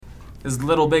His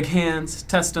little big hands,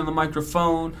 testing the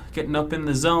microphone, getting up in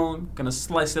the zone, gonna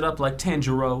slice it up like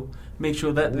Tanjiro. Make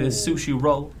sure that the sushi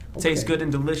roll tastes good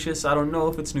and delicious. I don't know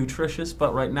if it's nutritious,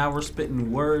 but right now we're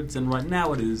spitting words, and right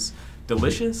now it is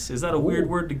delicious. Is that a weird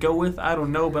word to go with? I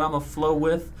don't know, but I'm a flow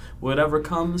with whatever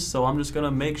comes, so I'm just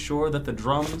gonna make sure that the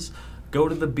drums go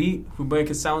to the beat, who make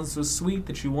it sound so sweet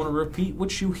that you want to repeat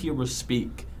what you hear us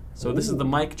speak. So this is the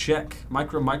mic check,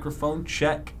 microphone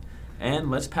check,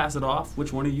 and let's pass it off.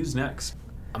 Which one to use next?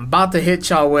 I'm about to hit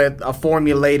y'all with a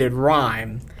formulated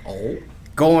rhyme.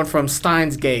 Going from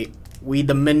Steins Gate, we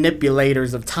the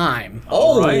manipulators of time.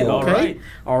 All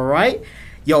right.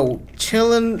 Yo,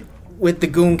 chilling with the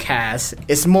GoonCast,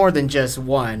 it's more than just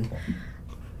one.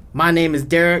 My name is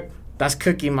Derek. That's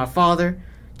Cookie, my father.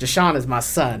 Jashawn is my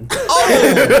son.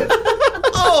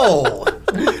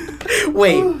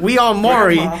 Wait, we on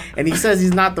Maury, and he says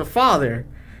he's not the father.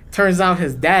 Turns out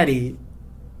his daddy,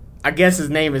 I guess his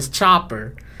name is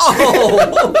Chopper.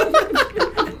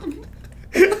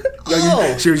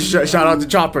 Shout out to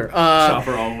Chopper.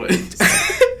 Chopper always.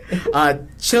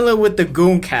 Chilling with the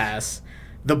GoonCast.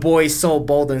 The boys so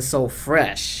bold and so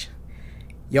fresh.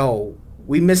 Yo,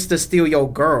 we missed to steal your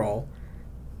girl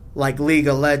like League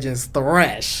of Legends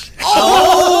Thresh.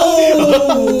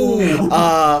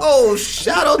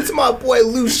 Shout out to my boy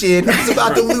Lucian. He's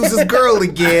about to lose his girl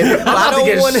again. I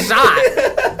don't want to shot.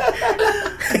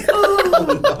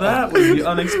 That was the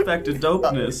unexpected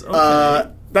dopeness.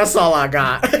 Okay. That's all I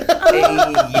got.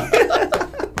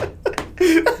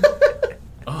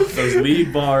 Those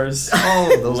lead bars.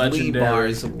 Those legendary. lead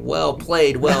bars. Well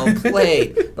played.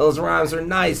 Those rhymes are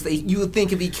nice. You would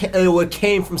think it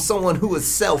came from someone who was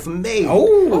self-made.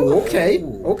 Okay.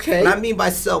 What I mean by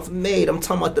self-made, I'm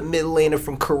talking about the mid laner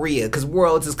from Korea, because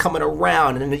Worlds is coming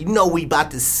around, and you know we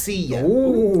about to see ya.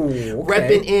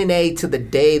 Reppin' NA to the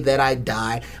day that I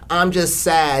die. I'm just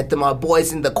sad that my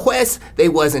boys in the Quest, they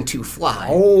wasn't too fly.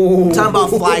 I'm talking about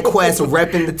Fly Quest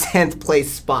repping the 10th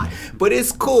place spot. But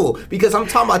it's cool, because I'm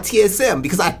talking about TSM,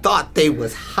 because I thought they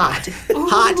was hot.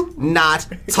 Hot, not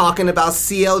talking about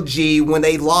CLG when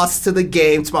they lost to the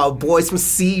game to my boys from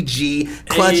CG.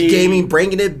 Clutch Gaming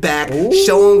bringing it back,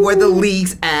 showing where the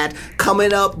league's at,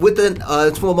 coming up with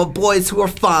my boys who are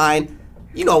fine.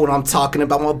 You know what I'm talking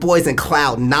about, my boys in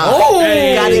Cloud9.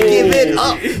 Gotta give it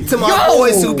up to my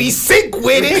boys who be sick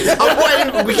with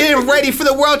it. We're getting ready for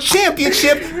the World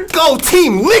Championship. Go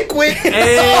Team Liquid.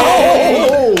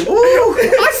 I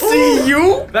see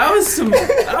you. That was some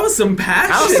passion. That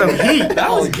was some heat. That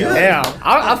was good. Damn,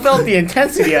 I felt the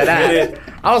intensity of that.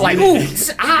 I was like,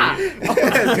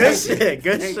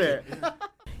 Good shit.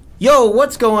 Yo,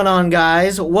 what's going on,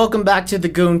 guys? Welcome back to the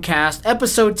GoonCast,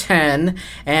 episode 10,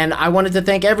 and I wanted to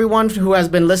thank everyone who has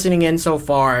been listening in so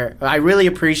far. I really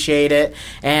appreciate it,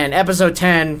 and episode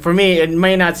 10, for me, it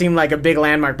may not seem like a big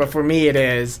landmark, but for me it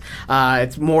is.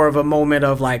 It's more of a moment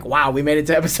of like, wow, we made it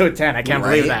to episode 10. I can't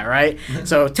believe that, right?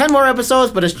 So 10 more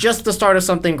episodes, but it's just the start of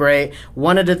something great.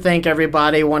 Wanted to thank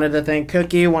everybody. Wanted to thank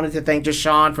Cookie. Wanted to thank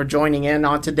Jashawn for joining in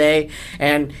on today.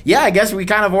 And yeah, I guess we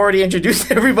kind of already introduced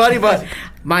everybody, but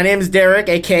my name is Derek,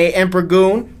 a.k.a. Emperor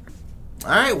Goon. All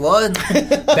right, well,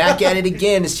 back at it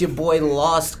again. It's your boy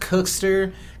Lost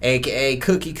Cookster, a.k.a.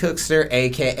 Cookie Cookster,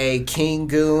 a.k.a. King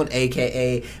Goon,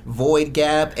 a.k.a. Void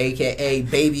Gap, a.k.a.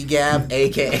 Baby Gap,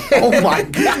 a.k.a. Oh, my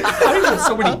God. How do you have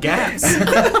so many gaps?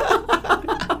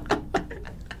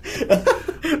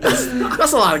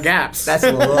 That's a lot of gaps. That's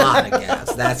a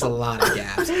lot of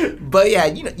gaps. But yeah,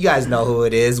 you guys know who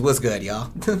it is. What's good, y'all?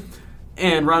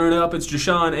 And rounding it up, it's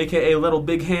Jashawn, a.k.a. Little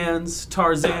Big Hands,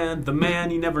 Tarzan, the man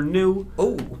you never knew.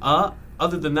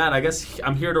 Other than that, I guess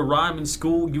I'm here to rhyme and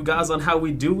school you guys on how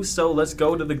we do, so let's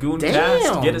go to the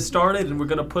GoonCast, get it started, and we're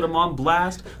going to put them on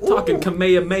blast. Talking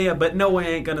Kamehameha, but no, I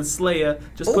ain't going to slay ya.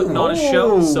 Just putting on a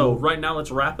show, so right now let's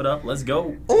wrap it up. Let's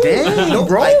go. Damn,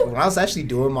 bro. Like, when I was actually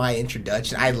doing my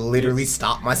introduction, I literally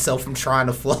stopped myself from trying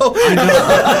to flow.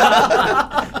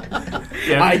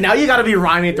 All right, now you got to be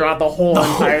rhyming throughout the whole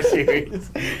entire series.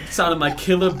 Sounding like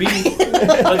Killer B.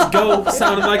 Let's go.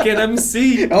 Sounding like an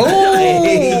MC.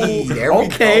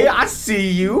 Okay, I see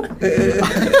you.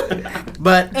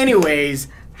 But anyways,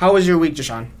 how was your week,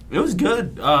 Jashawn? It was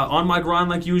good. On my grind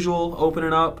like usual,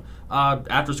 opening up.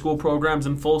 After school programs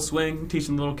in full swing,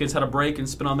 teaching little kids how to break and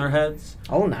spin on their heads.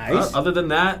 Oh, nice. Other than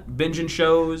that, binging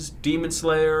shows, Demon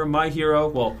Slayer, My Hero.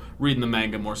 Well, reading the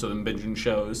manga more so than binging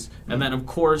shows. And then, of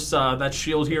course, that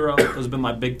Shield Hero. Those have been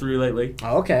my big three lately.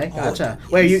 Oh, okay, gotcha.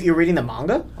 Wait, you're reading the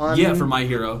manga? Yeah, for My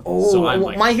Hero. Oh, so I'm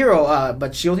like, My Hero,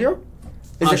 but Shield Hero?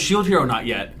 Shield Hero not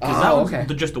yet. Because that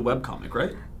was just a webcomic,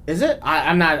 right? Is it?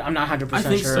 I'm not 100% I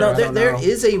think sure. so. No, I don't there know.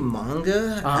 is a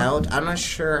manga out. I'm not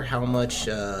sure how much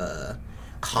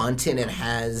content it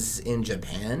has in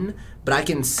Japan, but I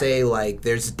can say like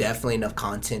there's definitely enough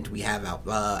content we have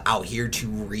out here to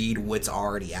read what's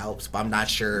already out. But I'm not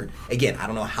sure. Again, I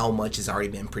don't know how much has already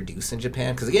been produced in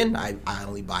Japan because again, I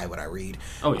only buy what I read.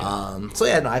 Oh yeah. So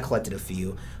yeah, no, I collected a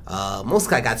few.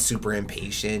 Mostly I got super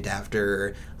impatient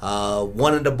after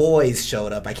one of the boys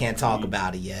showed up. I can't talk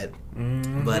about it yet.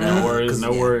 But No worries.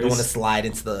 don't want to No slide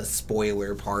into the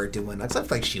spoiler part. I feel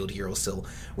like Shield Hero's still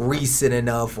recent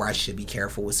enough where I should be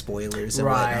careful with spoilers and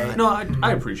Right. whatnot. No,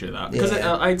 I appreciate that because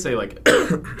Yeah. I'd say like,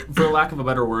 for lack of a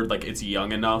better word, like it's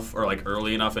young enough or like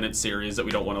early enough in its series that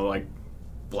we don't want to like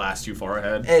blast too far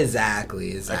ahead.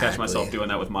 Exactly. I catch myself doing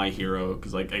that with My Hero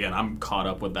because like again I'm caught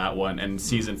up with that one and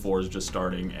season 4 is just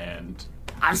starting and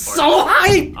I'm so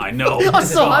hyped. I know. I'm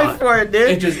so hyped for it,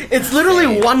 dude. It's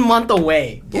literally 1 month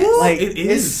away. Yes. Like It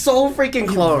it's is. so freaking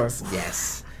close.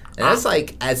 Yes. And that's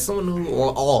like, as someone who,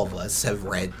 or all of us have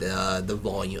read the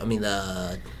volume,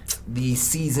 the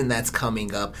season that's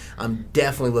coming up, I'm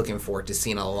definitely looking forward to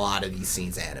seeing a lot of these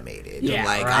scenes animated. Yeah,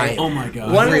 like, right. Oh my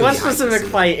god. One really hyped to specific see it.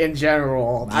 fight in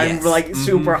general, I'm Yes. like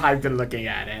super hyped and looking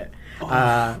at it.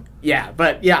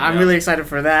 I'm really excited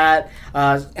for that.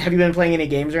 Have you been playing any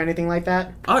games or anything like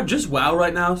that? Just WoW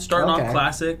right now. Starting Okay. off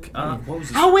classic. What was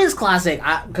this? How is classic?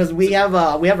 Because we have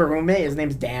a roommate. His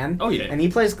name's Dan. Oh, yeah. and he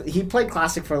played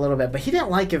classic for a little bit, but he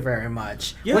didn't like it very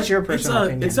much. What's your personal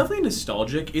opinion? It's definitely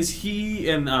nostalgic. Is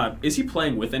he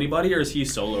playing with anybody or is he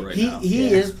solo right now? He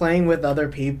is playing with other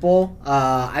people.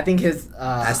 I think his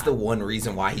That's the one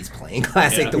reason why he's playing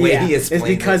Classic Yeah. the way he is it's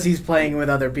playing. because he's playing with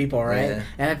other people, right? Yeah.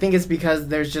 And I think it's because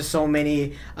there's just so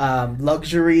many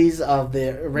luxuries of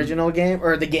the original game,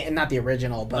 or the game, not the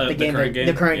original, but the current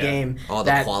Yeah. game. all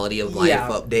the quality of life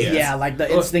updates. Yeah, like the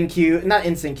not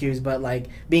instant queues, but like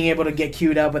being able to get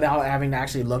queued up without having to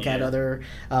actually look at other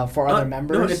other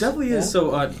members. No, it definitely is. Yeah.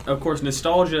 So, of course,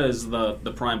 nostalgia is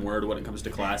the prime word when it comes to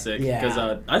classic. Yeah.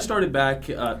 Because I started back,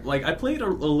 I played a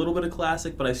little bit of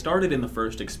classic, but I started in the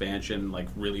first expansion, like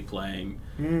really playing,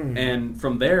 and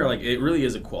from there, like it really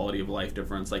is a quality of life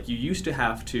difference. Like you used to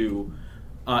have to.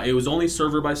 It was only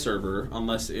server by server,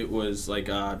 unless it was like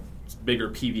bigger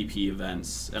PvP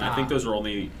events, and I think those were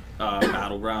only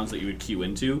battlegrounds that you would queue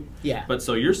into. Yeah. But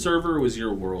so your server was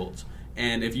your world,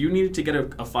 and if you needed to get a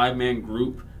 5-man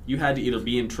group, you had to either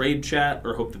be in trade chat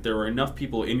or hope that there were enough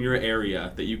people in your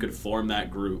area that you could form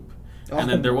that group. And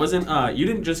then there wasn't. You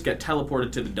didn't just get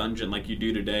teleported to the dungeon like you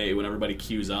do today when everybody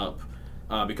queues up.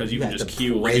 Because you can have just to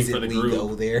queue looking for the presently group.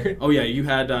 go there. Oh yeah, you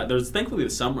had there's thankfully the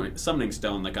summoning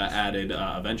stone that got added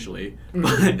eventually,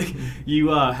 but you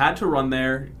had to run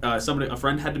there. A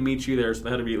friend had to meet you there, so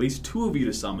there had to be at least 2 of you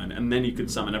to summon, and then you could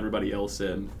summon everybody else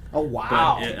in. Oh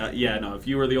wow! But if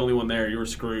you were the only one there, you were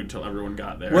screwed till everyone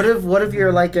got there. What if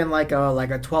you're like in like a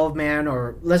 12-man,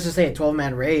 or let's just say a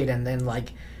 12-man raid, and then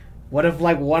like, what if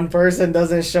like one person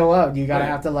doesn't show up? You gotta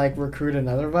have to like recruit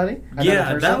another Yeah,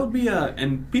 person? that would be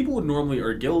and people would normally,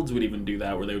 or guilds would even do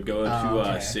that, where they would go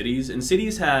to cities, and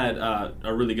cities had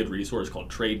a really good resource called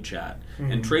Trade Chat,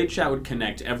 and Trade Chat would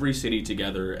connect every city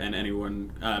together, and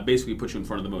anyone basically put you in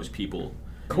front of the most people.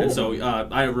 Cool. And so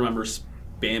I remember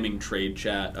spamming Trade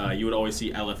Chat. You would always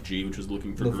see LFG, which was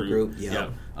looking for group. Yeah.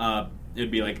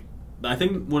 It'd be like, I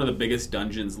think one of the biggest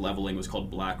dungeons leveling was called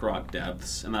Blackrock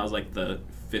Depths, and that was like the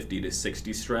 50 to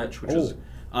 60 stretch, which is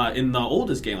in the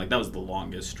oldest game, like that was the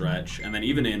longest stretch, and then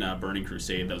even in Burning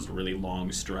Crusade, that was a really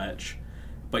long stretch.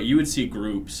 But you would see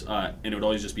groups, and it would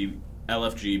always just be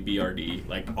LFG, BRD,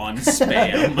 like on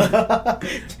spam.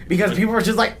 Because people were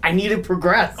just like, I need to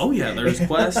progress. Oh yeah, there's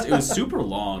quest. It was super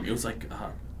long. It was like,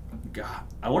 God,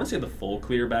 I want to say the full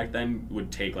clear back then would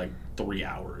take like 3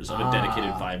 hours of a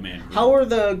dedicated 5-man group. How are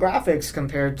the graphics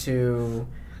compared to?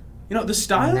 The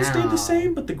style stayed Now. the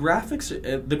same, but the graphics,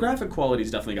 the graphic quality's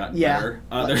definitely gotten better.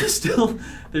 There's still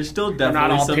definitely They're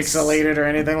not all some pixelated or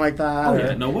anything like that. Oh or-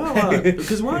 yeah, no, well,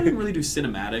 because WoW didn't really do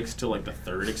cinematics till like the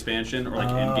 3rd expansion or like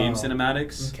in-game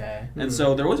cinematics. Okay. And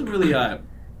so there wasn't really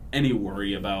any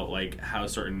worry about like how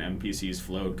certain NPCs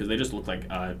flowed because they just looked like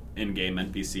in-game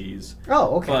NPCs.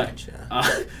 Oh, okay.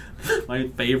 But my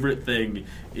favorite thing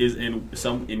is in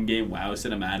some in-game WoW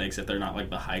cinematics, if they're not like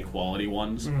the high-quality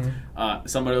ones,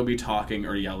 somebody will be talking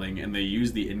or yelling, and they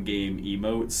use the in-game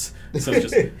emotes. So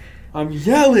it's just, I'm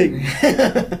yelling!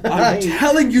 I'm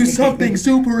telling you something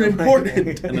super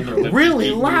important! And then they're lip Really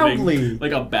keep loudly. moving,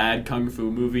 like a bad kung fu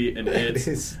movie, and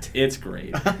it's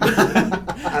great.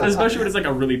 Especially when it's like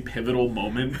a really pivotal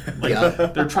moment.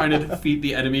 Like they're trying to defeat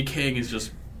the enemy king, is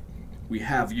just, we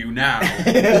have you now.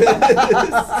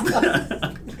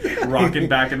 rocking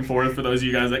back and forth for those of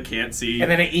you guys that can't see.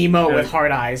 And then an emote with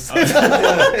heart eyes.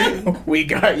 We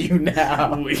got you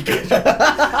now.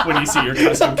 When you see your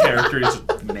custom character, he's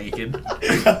just naked.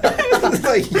 It's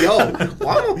like, yo,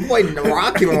 why my boy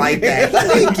rocking like that?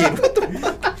 Naked. What the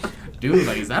fuck? Dude,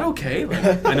 like, is that okay?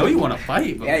 Like, I know you want to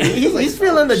fight, but... Yeah, he's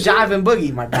feeling the jive and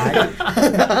boogie, my guy.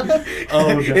 Oh,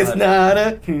 God. It's not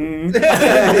a...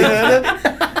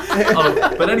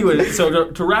 But anyway, so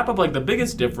to wrap up, like, the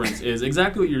biggest difference is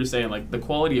exactly what you were saying, like, the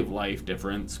quality of life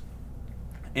difference.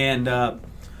 And on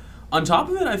top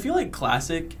of it, I feel like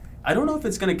Classic... I don't know if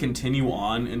it's going to continue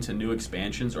on into new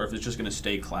expansions or if it's just going to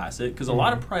stay Classic, because a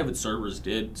lot of private servers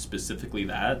did specifically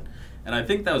that. And I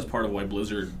think that was part of why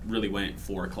Blizzard really went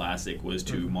for Classic, was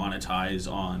to monetize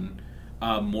on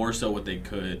more so what they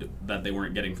could that they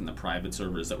weren't getting from the private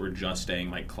servers that were just staying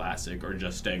like Classic or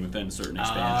just staying within certain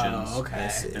expansions. Oh,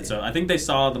 okay. And so I think they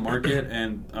saw the market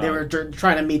and... they were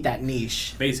trying to meet that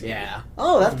niche. Basically. Yeah.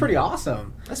 Oh, that's pretty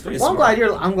awesome. That's pretty Well, smart.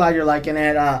 I'm glad you're liking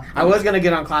it. I was gonna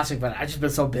get on Classic, but I just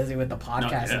been so busy with the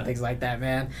podcast and things like that,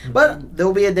 man. But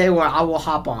there'll be a day where I will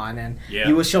hop on and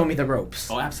you will show me the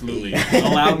ropes. Oh, absolutely.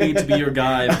 Allow me to be your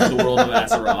guide to the world of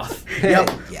Azeroth.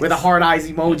 Yep. Yes. With a heart eyes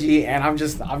emoji, and I'm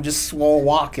just swole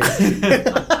walking.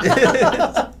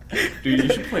 Dude, you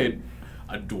should play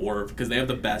a dwarf because they have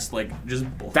the best, like, just...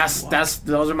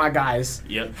 Those are my guys.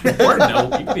 Yep. Or no.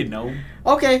 You can be a gnome.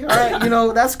 Okay, all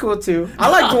right, that's cool too. I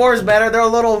like dwarves better. They're a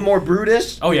little more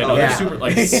brutish. Oh, yeah, no, they're super,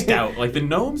 like, stout. Like, the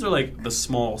gnomes are, like, the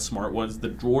small, smart ones. The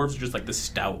dwarves are just, like, the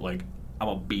stout, like, I'm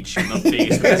gonna beat you in the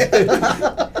face.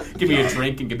 Give me a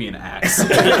drink and give me an axe.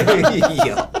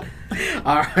 Yo.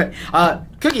 All right.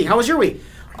 Cookie, how was your week?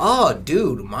 Oh,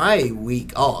 dude, my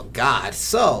week. Oh, God.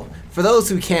 So, for those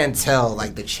who can't tell,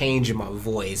 like, the change in my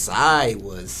voice, I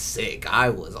was sick. I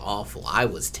was awful. I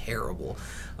was terrible.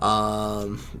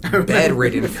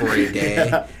 Bedridden for a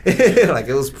day. Like,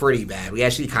 it was pretty bad. We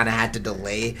actually kind of had to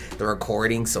delay the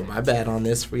recording, so my bad on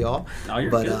this for y'all. No,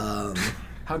 you're good.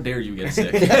 How dare you get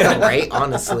sick? Right?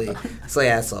 Honestly. So,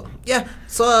 I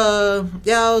was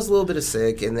a little bit of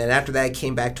sick, and then after that, I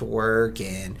came back to work,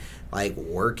 and, like,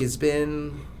 work has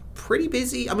been pretty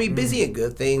busy. I mean, busy in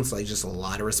good things, like just a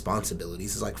lot of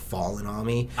responsibilities is like falling on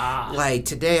me. Like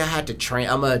today I had to train.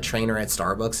 I'm a trainer at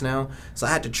Starbucks now, so I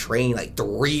had to train like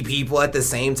 3 people at the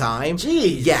same time.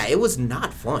 Jeez. Yeah, it was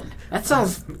not fun. That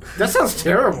sounds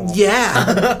terrible.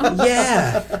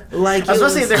 Yeah. Like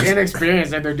especially if they're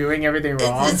inexperienced and they're doing everything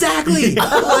wrong. Exactly.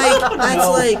 Like that's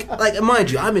like mind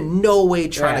you, I'm in no way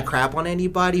trying to crap on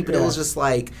anybody, but it was just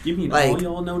like You mean like, all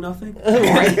y'all know nothing?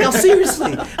 Right? No,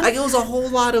 seriously. Like, it was a whole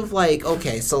lot of, like,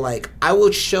 okay, so, like, I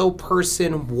would show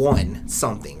person 1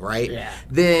 something, right? Yeah.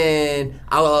 Then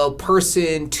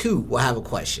person 2 will have a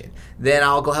question. Then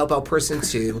I'll go help out person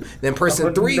 2. Then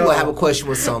person 3 will have a question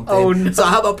with something. Oh, no. So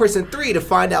I'll help out person 3 to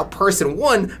find out person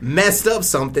 1 messed up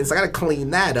something. So I got to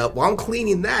clean that up. While I'm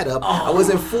cleaning that up, I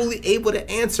wasn't fully able to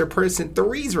answer person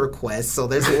 3's request. So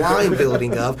there's line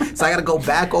building up. So I got to go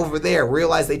back over there.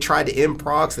 Realize they tried to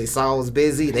improx. They saw I was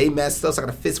busy. They messed up. So I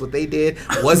got to fix what they did.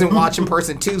 Wasn't watching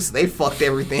person 2, so they fucked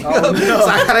everything up. No. So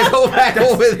I got to go back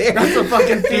over there. That's a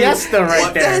fucking fiesta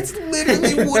right there. That's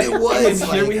literally what it was.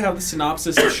 And here we have the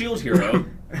synopsis of Shield Hero.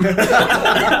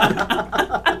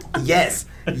 Yes,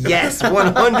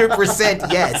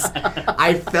 100% yes.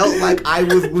 I felt like I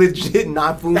was legit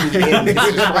not fooling in this,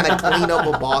 just trying to clean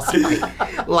up a boss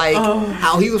fight. Like,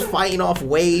 how he was fighting off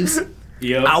waves.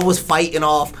 Yep. I was fighting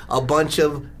off a bunch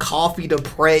of coffee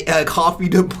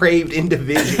depraved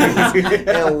individuals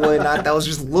and whatnot that was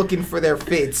just looking for their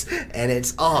fits. And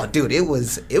it's it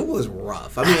was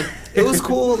rough. I mean, it was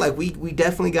cool. Like we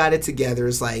definitely got it together.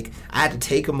 It's like I had to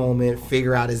take a moment,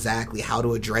 figure out exactly how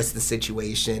to address the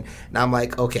situation. And I'm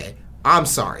like, okay, I'm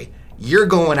sorry. You're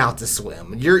going out to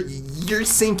swim. You're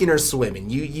sinking or swimming.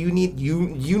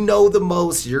 You know the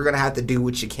most. You're gonna have to do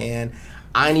what you can.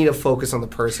 I need to focus on the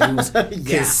person who's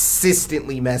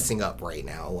consistently messing up right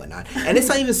now and whatnot. And it's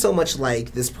not even so much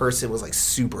like this person was like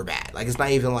super bad. Like it's not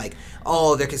even like,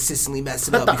 oh, they're consistently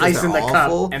messing up the because ice they're in the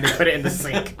awful. cup and they put it in the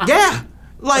sink. Yeah,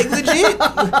 like legit.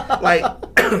 Like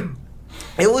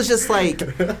it was just like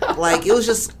it was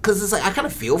just because it's like I kind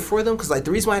of feel for them because like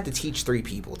the reason why I had to teach 3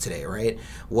 people today, right,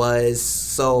 was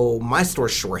so my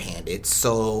store's shorthanded,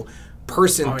 so.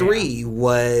 Person 3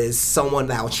 was someone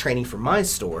that was training for my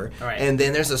store. Right. And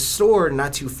then there's a store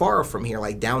not too far from here,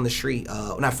 like down the street,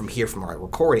 not from here from our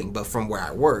recording, but from where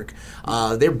I work.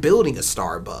 They're building a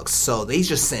Starbucks. So they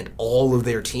just sent all of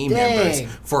their team members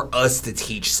for us to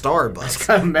teach Starbucks. That's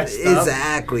kind of messed up.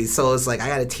 Exactly. So it's like I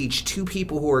got to teach 2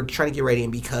 people who are trying to get ready,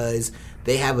 and because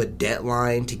they have a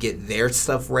deadline to get their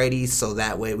stuff ready, so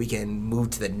that way we can move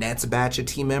to the next batch of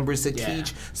team members to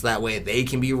teach, so that way they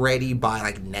can be ready by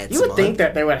like next You would month. think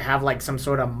that they would have like some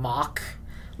sort of mock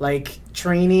like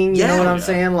training, you know what I'm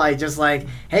saying? Like just like,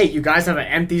 hey, you guys have an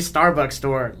empty Starbucks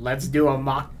store. Let's do a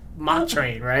mock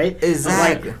train, right?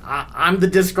 Exactly. Like, I'm the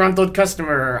disgruntled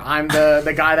customer. I'm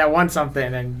the guy that wants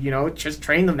something, and just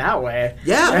train them that way.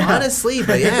 Yeah, honestly,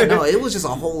 but no, it was just a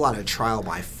whole lot of trial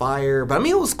by fire. But I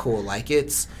mean, it was cool. Like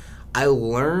I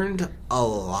learned a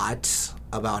lot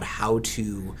about how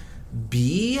to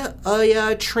be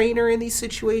a trainer in these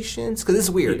situations, because it's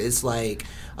weird. It's like,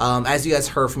 as you guys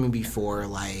heard from me before,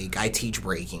 like I teach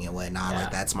breaking and whatnot.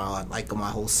 Like that's my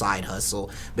whole side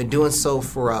hustle. Been doing so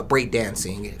for break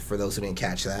dancing. For those who didn't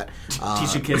catch that,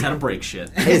 teaching kids how to break shit.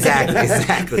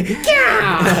 Exactly.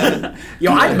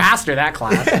 Yo, I'd master that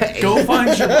class. Go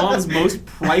find your mom's most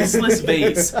priceless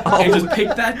vase and just pick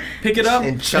it up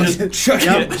and chuck it.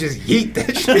 Just yeet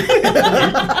that shit.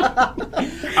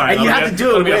 All right, and you have to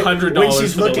do it when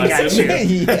she's looking at you.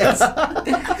 Yes.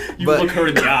 You look her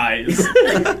in the eyes.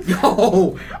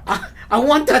 Yo, I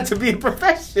want that to be a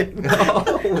profession. No.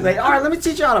 Like, all right, let me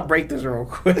teach you how to break this real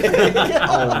quick.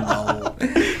 Oh no.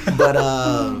 But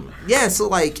so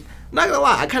like, not gonna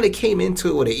lie, I kind of came into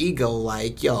it with an ego,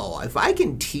 like, yo, if I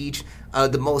can teach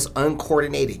the most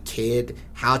uncoordinated kid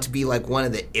how to be like one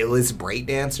of the illest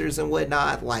breakdancers and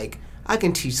whatnot, like, I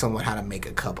can teach someone how to make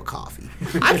a cup of coffee.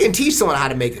 I can teach someone how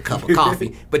to make a cup of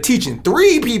coffee, but teaching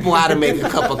 3 people how to make a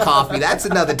cup of coffee, that's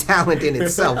another talent in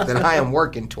itself that I am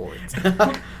working towards.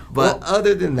 But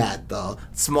other than that, though,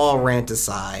 small rant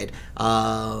aside,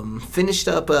 finished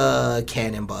up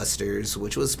Cannon Busters,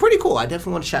 which was pretty cool. I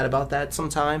definitely want to chat about that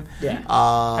sometime. Yeah.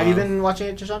 Have you been watching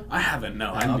it, Jashawn? I haven't,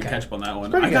 no. I need to catch up on that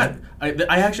one.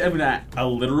 I actually have a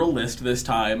literal list this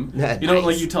time. Nice. You know,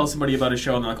 like you tell somebody about a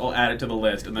show and they're like, oh, add it to the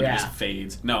list, and then it just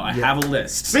fades. No, I have a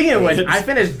list. Speaking of which, I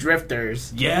finished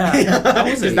Drifters. Yeah.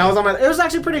 It was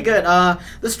actually pretty good.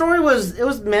 The story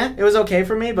was meh. It was okay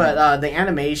for me, but the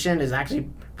animation is actually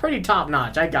pretty top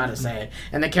notch, I gotta say,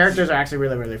 and the characters are actually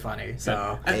really, really funny.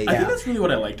 So I think that's really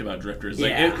what I liked about Drifters.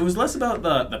 Like it was less about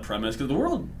the premise, because the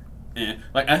world,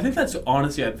 like I think that's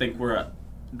honestly where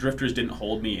Drifters didn't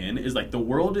hold me in, is like the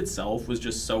world itself was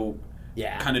just so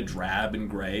kind of drab and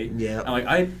gray. Yeah, and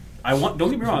like I want, don't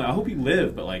get me wrong, I hope you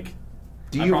live, but like,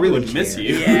 do I you probably really would miss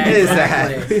you? Yeah,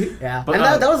 exactly. Yeah, but and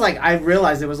that was like, I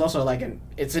realized it was also like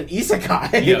it's an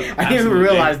isekai. Yeah, I didn't even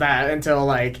realize that until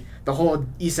like the whole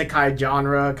isekai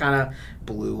genre kind of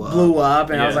blew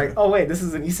up, and I was like, oh wait, this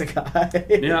is an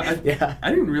isekai. I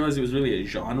didn't realize it was really a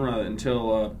genre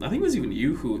until I think it was even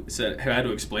you who had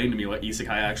to explain to me what isekai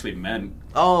actually meant.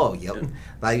 Oh, yep.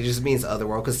 Like, it just means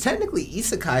otherworld, because technically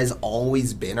isekai has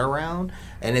always been around,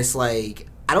 and it's like,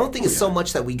 I don't think it's so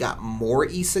much that we got more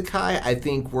isekai. I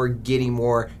think we're getting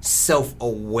more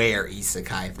self-aware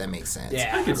isekai, if that makes sense.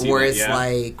 Yeah, I can see where that, it's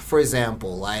like, for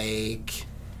example, like,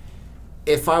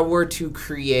 if I were to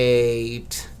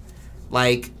create,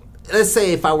 like, let's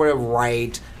say if I were to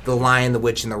write The Lion, the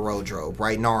Witch, and the Wardrobe,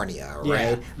 right? Narnia,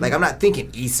 right? Yeah. Like, I'm not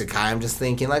thinking isekai. I'm just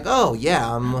thinking, like, oh, yeah,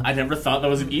 I never thought that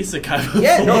was an isekai before.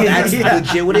 Yeah, no, that's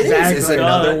legit what it is. It's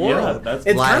another world. Yeah,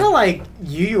 it's kind of like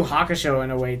Yu Yu Hakusho in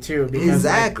a way, too. Because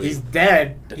like, he's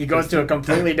dead. He goes to a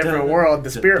completely different world, the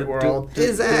spirit world.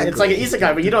 Exactly. It's like an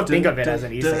isekai, but you don't think of it as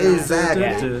an isekai. Exactly.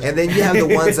 Yeah. And then you have the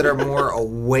ones that are more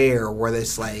aware, where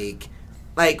it's like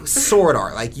sword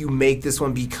art, like you make this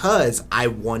one because I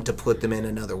want to put them in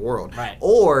another world, right?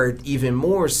 Or even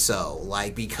more so,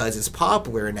 like, because it's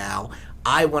popular now,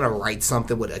 I want to write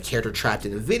something with a character trapped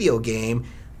in a video game.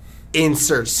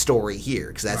 Insert story here,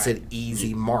 because that's an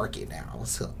easy market now.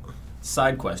 So,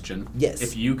 side question: yes,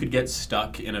 if you could get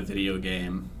stuck in a video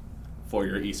game for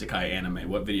your isekai anime,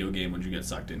 what video game would you get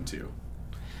sucked into?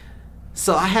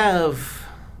 So I have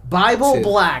Bible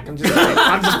Black. I'm just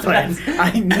playing.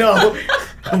 I know.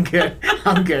 I'm good.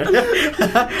 Let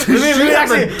me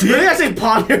actually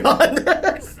ponder on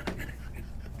this.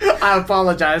 I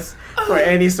apologize for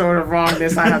any sort of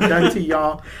wrongness I have done to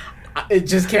y'all. It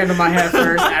just came to my head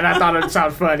first, and I thought it would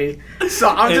sound funny. So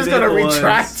I'm just going to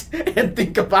retract and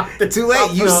think about the Too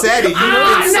late. You said it. You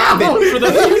didn't stop it. For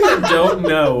those of you that don't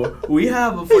know, we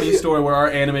have a funny story where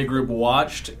our anime group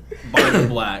watched Bible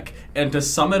Black, and to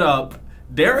sum it up,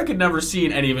 Derek had never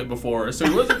seen any of it before, so I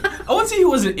wouldn't say he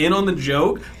wasn't in on the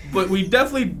joke, but we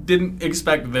definitely didn't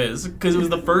expect this, because it was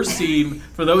the first scene.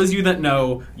 For those of you that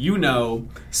know,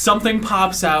 something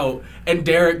pops out, and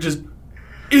Derek just,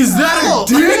 is that a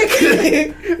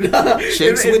dick?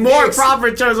 In more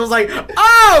proper terms, I was like,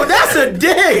 oh, that's a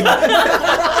dick!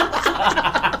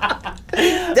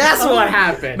 That's what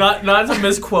happened. Not to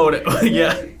misquote it, but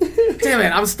yeah. Damn it,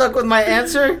 I'm stuck with my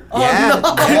answer? Yeah.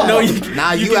 Oh, no.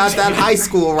 No, you out that high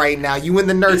school right now. You in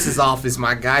the nurse's office,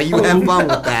 my guy. You have fun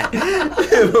with that.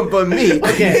 But me.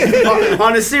 Okay,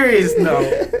 on a serious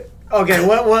note. Okay,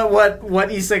 what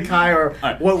isekai or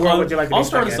right, what world would you like to be I'll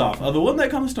start us stuck in? off. The one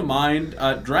that comes to mind,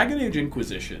 Dragon Age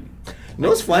Inquisition. You know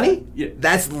what's funny? Yeah.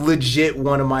 That's legit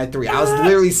one of my 3. I was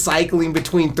literally cycling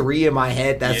between 3 in my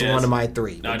head. That's one of my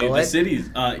 3. No, But dude, go the ahead. cities.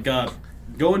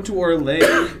 Going to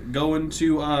Orlais, going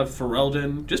to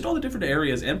Ferelden, just all the different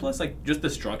areas, and plus like just the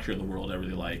structure of the world I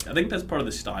really like. I think that's part of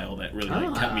the style that really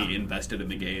kept me invested in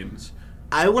the games.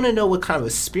 I want to know what kind of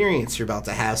experience you're about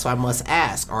to have, so I must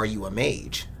ask, are you a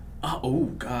mage? Oh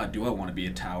God, do I want to be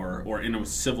a tower or in a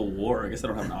civil war? I guess I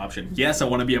don't have an option. Yes, I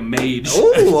want to be a mage.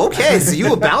 Oh, okay. So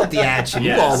you about the action.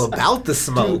 Yes. You all about the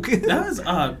smoke. That was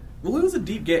well, it was a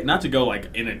deep game. Not to go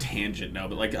like in a tangent now,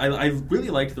 but like I really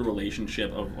liked the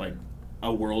relationship of like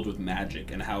a world with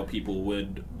magic and how people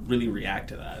would really react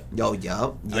to that. Yo,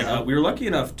 yup. Like we were lucky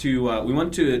enough to we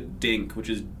went to Dink, which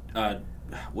is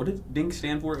what did Dink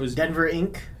stand for? It was Denver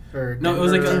Inc. Or no, it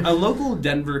was like Denver- a local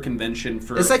Denver convention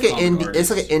for. It's like comic it's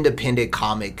like an artists. independent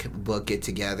comic book get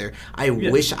together. I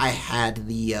wish I had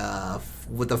the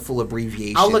with the full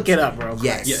abbreviation. I'll look it up, bro.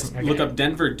 Yes. Yes, Okay. look up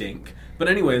Denver Dink. But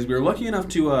anyways, we were lucky enough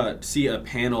to see a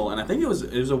panel, and I think it was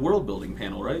a world building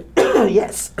panel, right?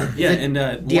 yes. Yeah, and one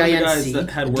of the guys that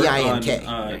had worked on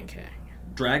DINK.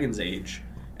 Dragon's Age,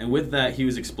 and with that, he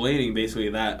was explaining basically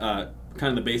that kind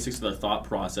of the basics of the thought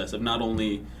process of not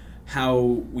only how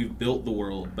we've built the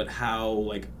world, but how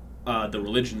like the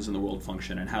religions in the world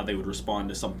function and how they would respond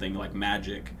to something like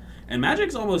magic. And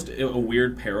magic's almost a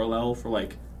weird parallel for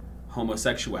like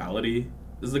homosexuality.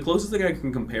 This is the closest thing I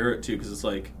can compare it to, because it's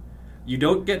like you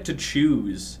don't get to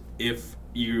choose if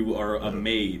you are a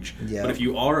mage, Yep. but if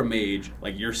you are a mage,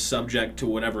 like you're subject to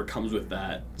whatever comes with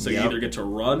that. So Yep. you either get to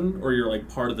run or you're like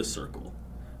part of the circle.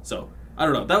 So I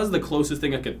don't know. That was the closest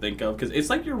thing I could think of, because it's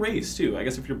like your race too. I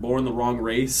guess if you're born the wrong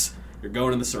race, you're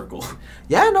going in the circle.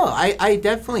 Yeah, no, I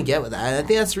definitely get with that. And I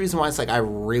think that's the reason why it's like I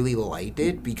really liked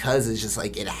it, because it's just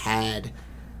like it had,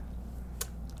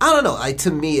 I don't know, like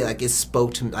to me, like it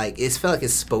spoke to me, like it felt like it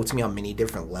spoke to me on many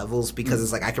different levels, because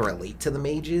it's like I can relate to the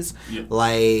mages, Yeah.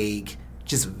 like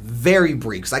just very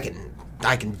brief. 'Cause I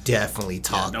can definitely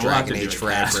talk no, we'll have Dragon to do Age a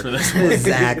cast forever. for this one.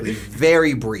 Exactly,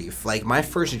 very brief. Like my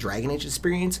first Dragon Age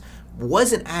experience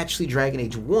wasn't actually Dragon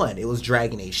Age 1, it was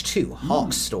Dragon Age 2,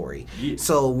 Hawk's story. Yeah.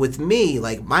 So with me,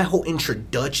 like my whole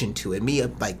introduction to it, me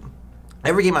like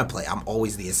every game I play, I'm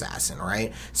always the assassin,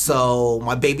 right? So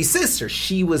my baby sister,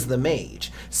 she was the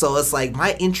mage. So it's like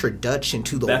my introduction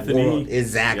to the Bethany. world.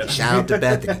 Exactly. Yeah. Shout out to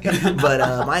Bethany.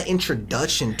 But my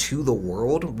introduction to the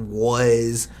world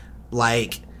was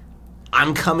like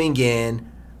I'm coming in.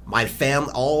 My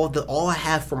family, all I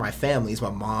have for my family is my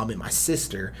mom and my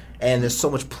sister, and there's so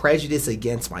much prejudice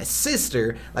against my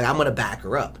sister. Like I'm gonna back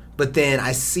her up, but then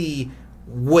I see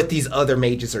what these other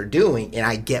mages are doing, and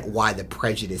I get why the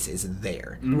prejudice is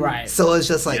there. Right. So it's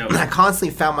just like Yeah. I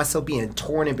constantly found myself being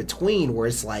torn in between, where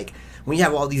it's like when you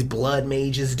have all these blood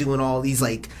mages doing all these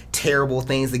like terrible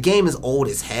things. The game is old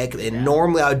as heck, and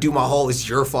normally I would do my whole "it's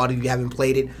your fault if you haven't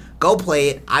played it." Go play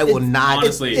it. I will not.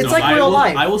 Honestly, it's no, like I real will,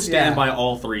 life. I will stand Yeah. by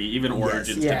all three, even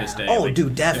Origins Yeah. to this day. Oh, Like,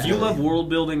 dude, If definitely. you love world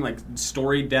building, like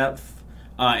story depth,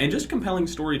 and just compelling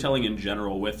storytelling in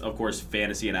general, with of course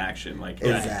fantasy and action, like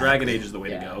yeah, Exactly. Dragon Age is the way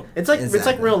to Yeah. go. It's like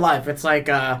Exactly. real life. It's like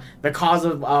the cause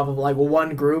of like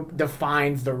one group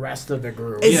defines the rest of the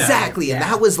group. Exactly, and Yeah.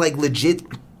 that was like legit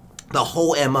the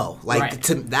whole MO. Like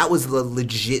Right. that was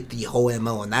the whole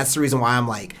MO, and that's the reason why I'm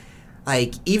like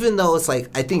even though it's like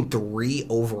I think 3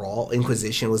 overall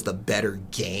Inquisition was the better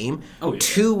game. Oh, yeah.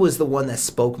 2 was the one that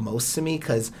spoke most to me,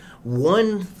 because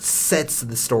 1 sets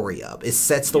the story up. It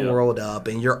sets the Yeah. world up,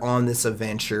 and you're on this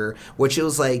adventure, which it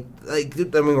was like don't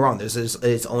get me wrong, there's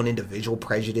its own individual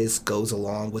prejudice goes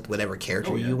along with whatever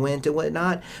character Oh, yeah. you went and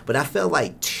whatnot. But I felt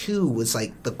like 2 was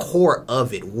like the core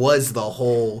of it was the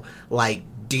whole like,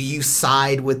 do you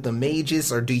side with the mages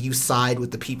or do you side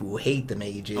with the people who hate the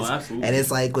mages? Oh, absolutely. And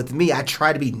it's like with me, I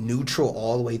try to be neutral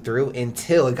all the way through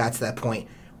until it got to that point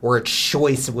where a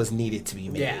choice was needed to be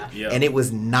made. Yeah. Yeah. And it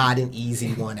was not an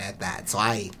easy one at that. So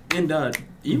And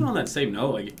even on that same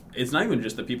note, like it's not even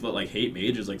just the people that like hate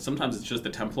mages. Like sometimes it's just the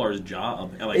Templars'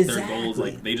 job, and like their goals,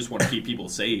 Exactly. like they just want to keep people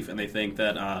safe, and they think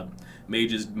that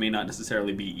mages may not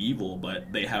necessarily be evil,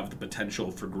 but they have the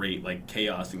potential for great like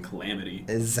chaos and calamity.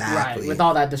 exactly. Right. With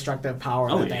all that destructive power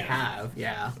Oh, that they yeah. have.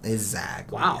 Yeah.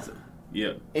 Exactly. Wow.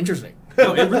 Yeah. Interesting.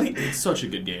 No, it's such a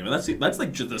good game, and that's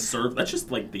like just the that's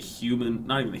just like the human,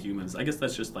 not even the humans. I guess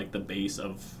that's just like the base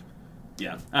of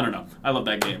Yeah, I don't know. I love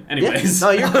that game. Anyways. Yeah.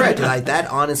 No, you're correct. Like, that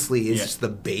honestly is just the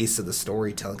base of the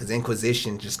storytelling, because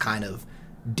Inquisition just kind of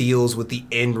deals with the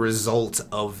end result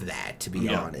of that, to be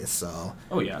honest. So.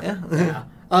 Oh, Yeah.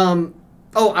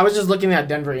 I was just looking at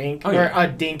Denver Inc. Or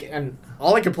Dink, and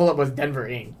all I could pull up was Denver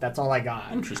Inc. That's all I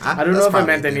got. Interesting. I don't know if it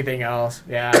meant anything else.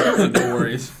 Yeah. No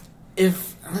worries.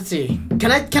 Let's see,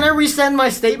 can I resend my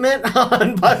statement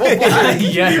on Bible Black?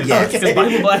 Yes, because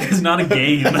Bible Black is not a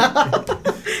game. As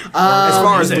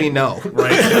far as we know.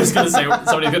 Right. I was going to say,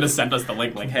 somebody's going to send us the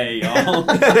link, like, hey, y'all.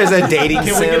 There's a dating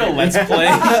sim. Can we get a Let's Play?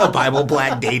 A Bible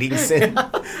Black dating sim.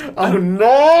 Oh,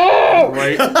 no!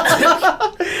 Right.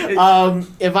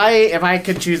 If I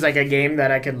could choose, like, a game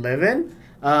that I could live in,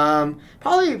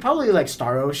 probably like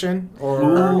Star Ocean.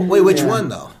 Or wait, which one,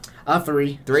 though?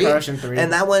 3. 3? Star Ocean 3.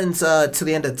 And that one's to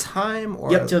the end of time? Or?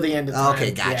 Yep, till the end of time.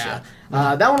 Okay, gotcha.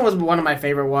 Yeah. That one was one of my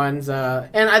favorite ones.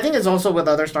 And I think it's also with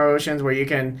other Star Oceans where you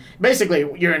can... Basically,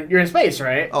 you're in space,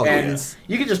 right? Oh, and yes.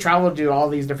 you can just travel to all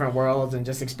these different worlds and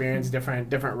just experience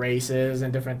different races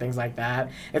and different things like that.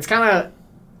 It's kind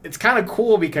of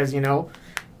cool because, you know...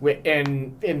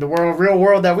 In the real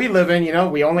world that we live in, you know,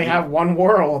 we only have one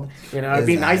world. You know, it'd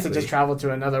be nice to just travel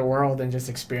to another world and just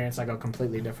experience like a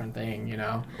completely different thing. You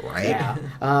know, right? Yeah.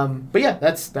 But yeah,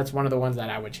 that's one of the ones that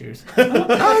I would choose.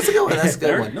 That's a good one. That's a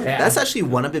good one. Yeah. That's actually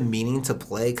one I've been meaning to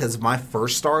play, because my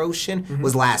first Star Ocean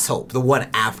was Last Hope, the one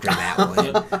after that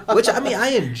one, which I mean I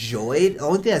enjoyed. The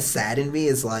only thing that saddened me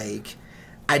is like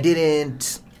I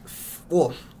didn't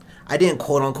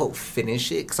quote unquote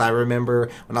finish it, because I remember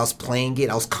when I was playing it,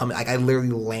 I was coming, like I literally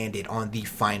landed on the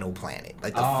final planet,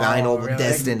 like the final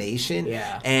destination.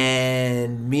 Yeah.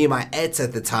 And me and my ex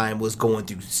at the time was going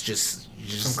through just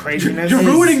some craziness. You're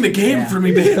ruining the game for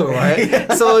me, babe. Right?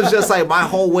 So it's just like my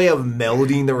whole way of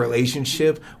melding the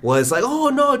relationship was like, oh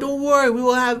no, don't worry,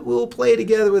 we'll play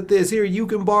together with this. Here, you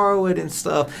can borrow it and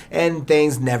stuff. And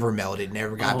things never melded,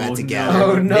 never got back together. No.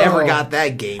 Oh, no. Never got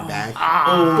that game back.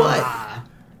 But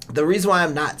the reason why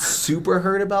I'm not super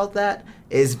hurt about that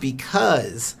is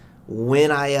because when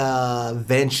I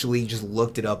eventually just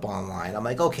looked it up online, I'm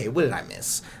like, okay, what did I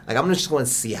miss? Like, I'm just going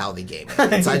to see how the game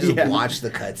ends. So I just watched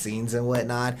the cutscenes and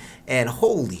whatnot, and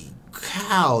holy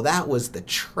cow, that was the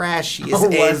trashiest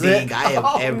ending I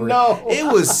have ever. No. It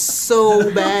was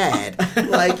so bad.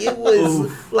 Like, it was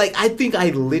like, I think I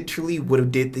literally would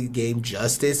have did the game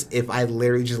justice if I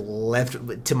literally just left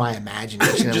it to my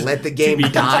imagination and let the game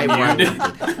die where I ended.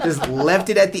 Just left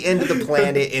it at the end of the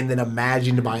planet and then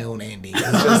imagined my own ending.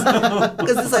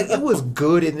 Because it's like, it was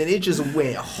good and then it just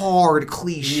went hard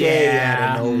cliche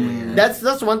out of nowhere.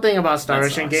 That's one thing about Star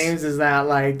Ocean games, is that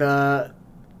like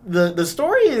the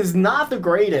story is not the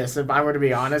greatest, if I were to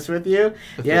be honest with you.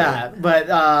 Yeah,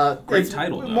 but great it's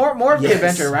title, though. more of the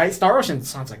adventure, right? Star Ocean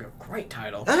sounds like a great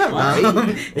title. Right.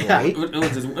 Right.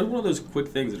 It's one of those quick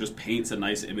things that just paints a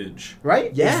nice image.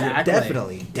 Right? Yeah,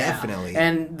 Exactly. definitely.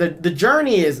 And the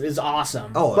journey is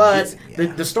awesome. Oh, but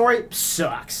amazing, the story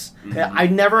sucks. I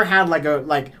never had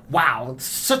wow,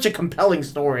 such a compelling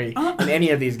story in any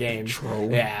of these games. True.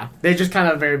 Yeah, they're just kind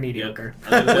of very mediocre.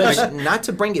 Not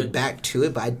to bring it back to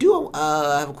it, but I do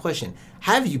have a question.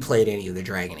 Have you played any of the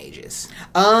Dragon Ages?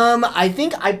 I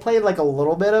think I played like a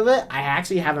little bit of it. I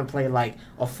actually haven't played like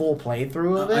a full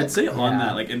playthrough of it. I'd say on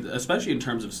that, like, especially in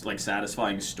terms of like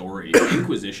satisfying story,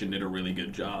 Inquisition did a really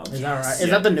good job. Is that right? Is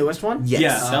that the newest one? Yes.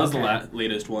 Yeah, that was the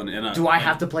latest one. And do I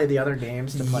have to play the other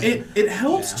games to play? It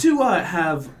helps to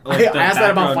have. Like, I asked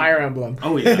that about Fire Emblem.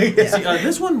 Oh yeah. See,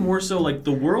 this one more so like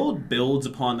the world builds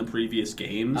upon the previous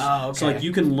games. Oh, okay. So like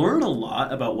you can learn a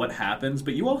lot about what happens,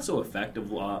 but you also affect a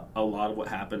lot of what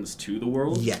happens to the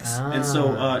world. Yes. And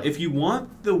so if you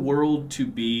want the world to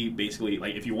be basically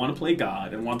like if you want to play God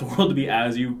and want the world to be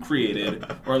as you created,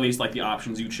 or at least like the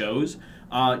options you chose,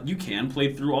 you can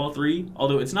play through all three.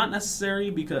 Although it's not necessary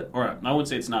because, or I wouldn't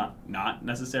say it's not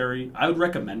necessary. I would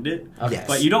recommend it, Yes.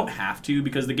 but you don't have to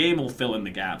because the game will fill in the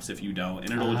gaps if you don't,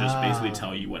 and it'll just basically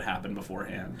tell you what happened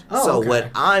beforehand. So what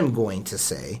I'm going to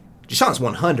say, Sean's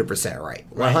 100% right.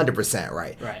 100%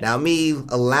 right. Now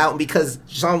because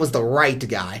Sean was the right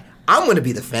guy, I'm going to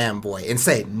be the fanboy and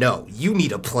say, no, you need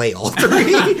to play all three.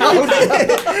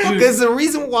 Because the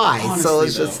reason why. Honestly, so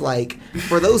it's just like,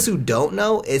 for those who don't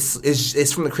know,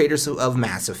 it's from the creators of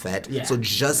Mass Effect. Yeah. So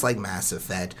just like Mass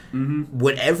Effect,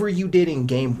 whatever you did in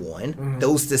Game 1,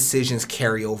 those decisions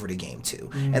carry over to Game 2.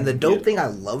 And the dope thing I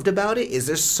loved about it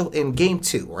is in Game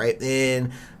 2, right?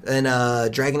 In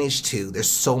Dragon Age 2, there's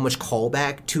so much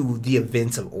callback to the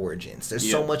events of Origins. There's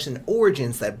so much in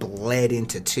Origins that bled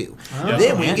into 2.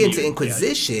 Then when you get into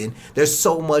Inquisition, there's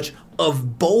so much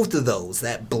of both of those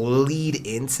that bleed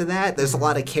into that, there's a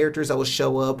lot of characters that will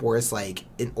show up where it's like,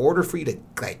 in order for you to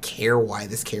like care why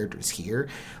this character's here,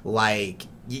 like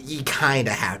you kind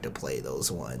of have to play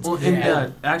those ones. Well,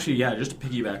 and actually, just to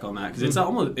piggyback on that, because it's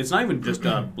not even just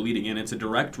bleeding in; it's a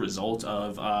direct result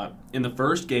of in the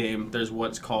first game. There's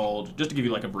what's called, just to give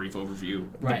you like a brief overview,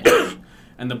 right. The Blight.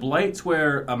 And the Blight's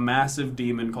where a massive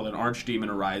demon called an archdemon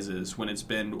arises when it's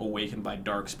been awakened by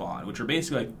Darkspawn, which are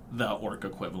basically like the orc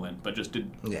equivalent, but just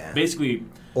basically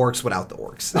orcs without the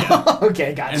orcs.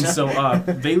 Okay, gotcha. And so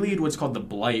they lead what's called the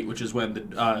Blight, which is when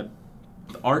the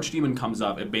archdemon comes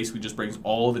up. It basically just brings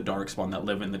all the Darkspawn that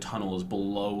live in the tunnels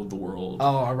below the world.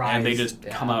 Oh, arise. And they just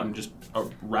come out and just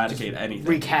eradicate anything.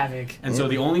 Wreak havoc. And so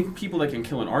the only people that can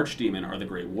kill an archdemon are the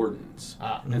Grey Wardens.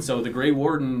 And so the Grey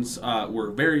Wardens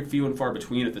were very few and far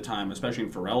between at the time, especially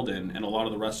in Ferelden, and a lot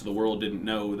of the rest of the world didn't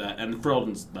know that. And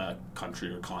Ferelden's the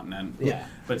country or continent. Yeah.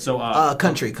 But so...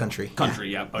 country. Country,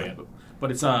 yeah. Oh, yeah.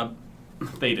 But it's...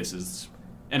 Thetis is...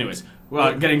 Anyways,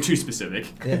 getting too specific.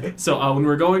 Yeah. So when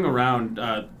we're going around,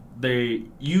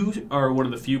 you are one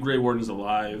of the few Grey Wardens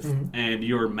alive, and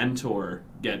your mentor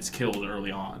gets killed early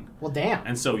on. Well, damn.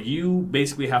 And so you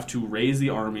basically have to raise the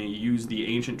army, use the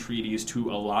ancient treaties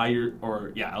to ally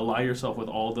yourself with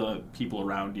all the people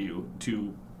around you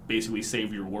to basically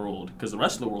save your world, because the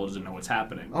rest of the world doesn't know what's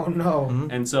happening. Oh, no.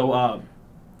 And so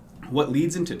what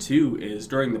leads into 2 is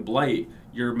during the Blight,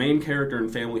 your main character and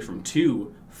family from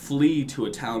 2 flee to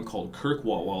a town called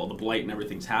Kirkwall while the Blight and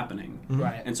everything's happening.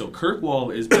 Right. And so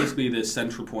Kirkwall is basically the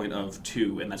central point of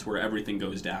 2, and that's where everything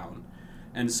goes down.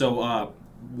 And so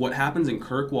what happens in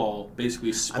Kirkwall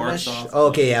basically sparks off...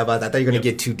 Okay, about that. I thought you were going to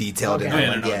get too detailed.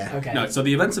 Okay. Okay. No, so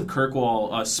the events of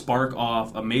Kirkwall spark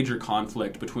off a major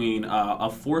conflict between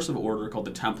a force of order called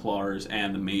the Templars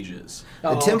and the Mages.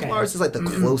 The Templars is like the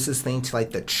closest thing to like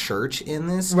the church in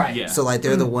this. Right. Yeah. So like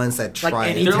they're the ones that try...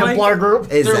 Like any Templar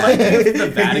group? Exactly. They're like if the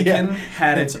Vatican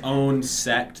had its own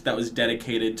sect that was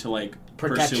dedicated to like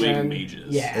pursuing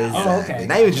mages. Yeah. Exactly. Oh, okay.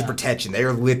 Not even just protection.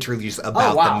 They're literally just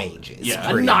about the mages.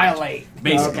 Yeah. Annihilate.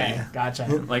 Basically. Okay, gotcha.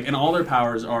 Like, and all their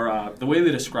powers are, the way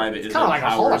they describe it is kind of like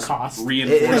powers a Holocaust.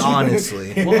 reinforce.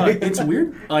 Honestly. Well, it's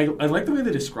weird. I like the way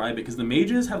they describe it, because the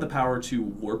mages have the power to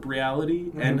warp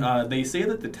reality, and they say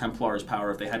that the Templars'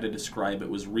 power, if they had to describe it,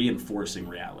 was reinforcing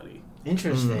reality.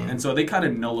 Interesting. And so they kind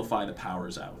of nullify the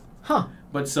powers out. Huh.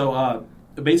 But so,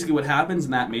 basically what happens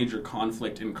in that major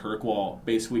conflict in Kirkwall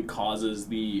basically causes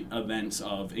the events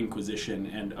of Inquisition,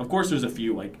 and of course there's a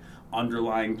few like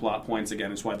underlying plot points.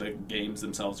 Again, it's why the games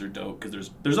themselves are dope, because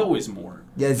there's always more.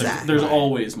 Yeah, exactly. There's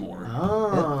always more.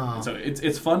 Oh. And so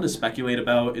it's fun to speculate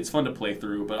about. It's fun to play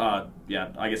through. But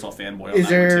I guess I'll fanboy on Is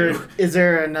that one too. Is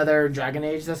there another Dragon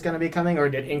Age that's going to be coming, or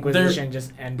did Inquisition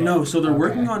just end? No, so they're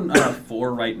working on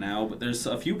 4 right now, but there's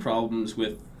a few problems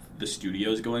with the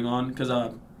studios going on, because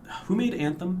who made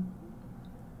Anthem?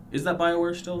 Is that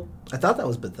BioWare still? I thought that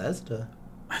was Bethesda.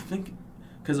 I think,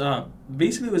 because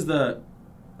basically it was the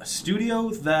studio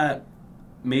that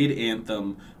made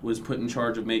Anthem was put in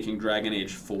charge of making Dragon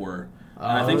Age 4. And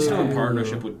I think still in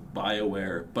partnership with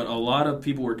BioWare. But a lot of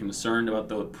people were concerned about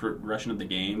the progression of the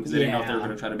game, because they didn't know if they were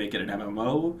going to try to make it an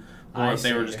MMO, or if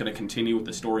they were just going to continue with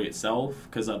the story itself.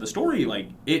 Because the story, like,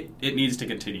 it needs to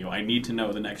continue. I need to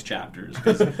know the next chapters,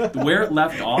 because where it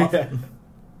left off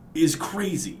is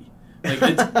crazy. Like,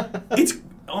 it's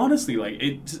honestly, like,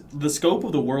 the scope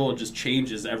of the world just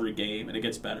changes every game, and it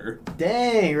gets better.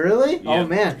 Dang, really? Yeah. Oh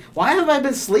man, why have I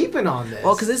been sleeping on this?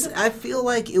 Well, because I feel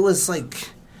like it was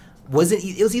like... wasn't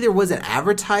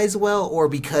advertised well, or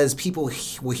because people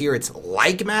will hear it's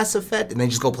like Mass Effect and then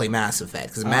just go play Mass Effect,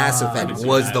 because Mass Effect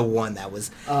was the one that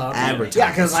was advertised. Yeah,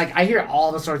 because like I hear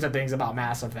all the sorts of things about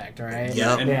Mass Effect, right?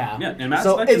 Yep. And Mass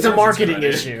so Effect it's a marketing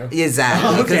issue.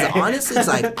 Exactly. Because Okay. honestly, it's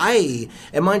like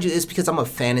and mind you, it's because I'm a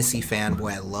fantasy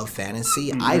fanboy. I love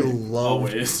fantasy. I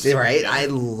loved I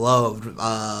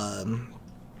loved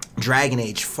Dragon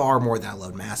Age far more than I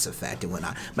loved Mass Effect and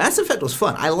whatnot. Mass Effect was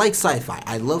fun. I like sci-fi.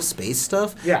 I love space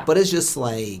stuff. Yeah. But it's just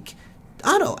like,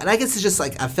 I don't know. And I guess it's just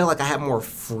like I feel like I have more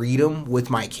freedom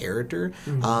with my character.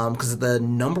 Because the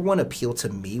number one appeal to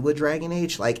me with Dragon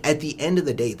Age, like at the end of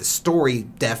the day, the story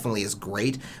definitely is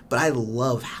great, but I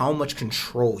love how much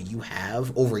control you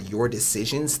have over your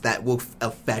decisions that will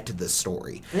affect the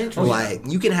story. Like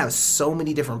you can have so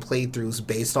many different playthroughs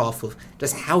based off of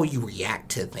just how you react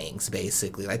to things,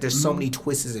 basically. Like there's so many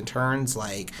twists and turns.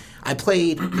 Like I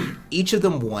played each of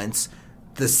them once.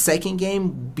 The second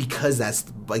game, because that's,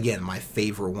 again, my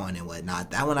favorite one and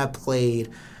whatnot, that one I played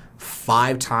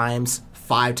 5 times,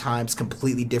 5 times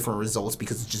completely different results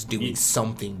because it's just doing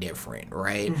something different,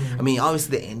 right? I mean,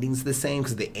 obviously the ending's the same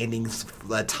because the endings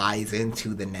ties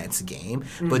into the next game,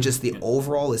 but just the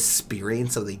overall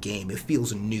experience of the game, it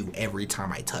feels new every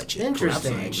time I touch it.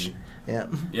 Interesting. Yeah.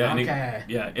 Yeah. Okay.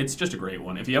 It's just a great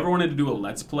one. If you ever wanted to do a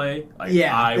Let's Play, like,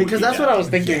 because that's what I was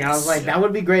thinking. Yes. I was like, that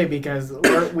would be great because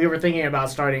we were thinking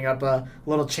about starting up a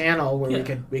little channel where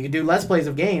we could do Let's Plays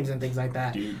of games and things like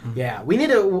that. Dude. Yeah, we need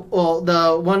to. Well,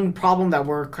 the one problem that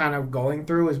we're kind of going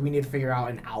through is we need to figure out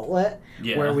an outlet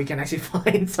where we can actually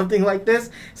find something like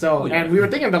this. So, and we were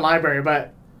thinking of the library,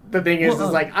 but. The thing is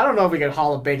like, I don't know if we could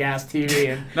haul a big-ass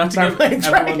TV and not to start give playing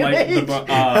everyone, Dragon like,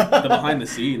 Age. the behind the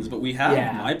scenes, but we have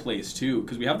my place, too,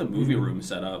 because we have the movie room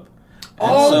set up.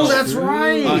 And Oh, that's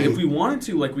right. If we wanted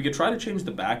to, like, we could try to change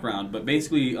the background, but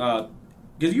basically...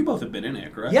 because you both have been in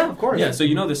it, correct? Yeah, of course. Yeah, so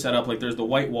you know the setup. Like, there's the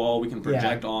white wall we can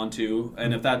project onto,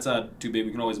 and if that's too big,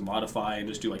 we can always modify and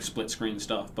just do, like, split-screen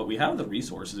stuff. But we have the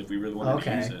resources if we really want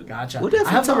to use it. Gotcha. We'll I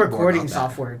definitely have the talk more recording about that.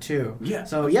 software, too. Yeah.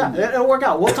 So, it'll work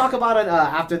out. We'll talk about it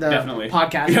after the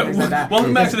podcast and things like that.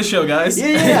 Welcome back to the show, guys.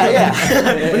 Yeah.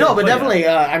 But definitely,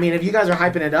 I mean, if you guys are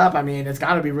hyping it up, I mean, it's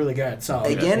got to be really good. So,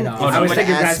 Again, I always take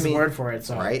your guys' word for it.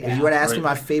 So, right? If you were to ask me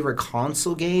my favorite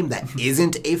console game that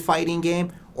isn't a fighting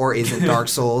game or isn't Dark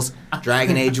Souls,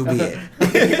 Dragon Age will be it.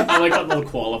 I like that little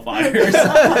qualifiers.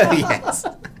 Yes.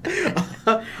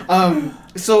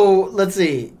 So, let's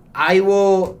see. I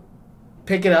will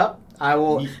pick it up.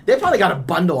 They probably got a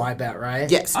bundle, I bet, right?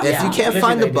 Yes. If you can't I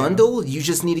find the bet they do. bundle, you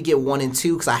just need to get 1 and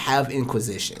 2 because I have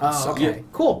Inquisition. Oh, so. okay.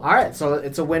 Cool. All right. So,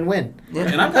 it's a win-win.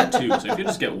 And I've got 2, so if you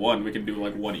just get 1, we can do,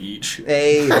 like, 1 each.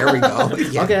 Hey, there we go.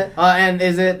 Yeah. Okay. And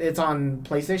it's on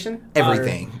PlayStation?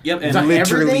 Everything. Yep. It's And on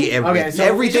literally everything. Okay, so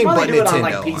Everything we should probably but do it on, Nintendo,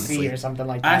 like, PC honestly. or something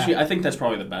like that. Actually, I think that's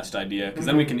probably the best idea, because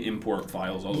then we can import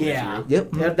files all the way through. Yep.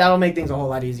 Yeah, that'll make things a whole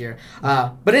lot easier.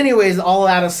 But anyways, all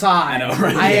that aside, I know,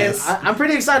 right? I'm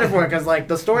pretty excited for it because like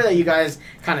the story that you guys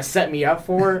kind of set me up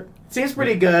for seems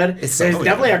pretty good. It's There's so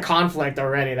definitely good. a conflict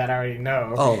already that I already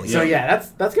know. Oh, So yeah. yeah,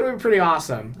 that's gonna be pretty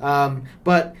awesome.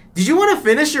 But did you want to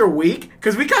finish your week?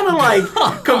 Because we kind of like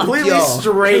completely Yo.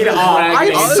 strayed off.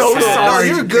 I'm Honestly, so no, sorry.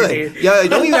 No, you're good. Yo, you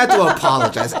don't even have to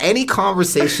apologize. Any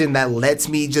conversation that lets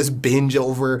me just binge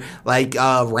over, like,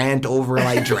 rant over,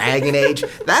 like, Dragon Age,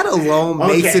 that alone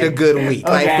makes it a good week.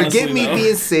 Like, Okay. forget Honestly, me though.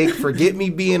 being sick, forget me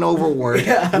being overworked.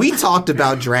 Yeah. We talked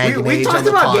about Dragon We Age talked on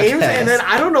the about podcast. games, and then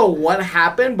I don't know what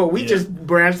happened, but we just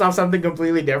branched off something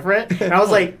completely different. And I was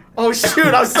like, "Oh shoot,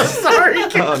 I'm so sorry."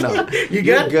 Oh, no. You You're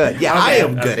good? good. Yeah, Okay. I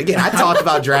am good. Again, I talked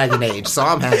about Dragon Age, so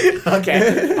I'm happy.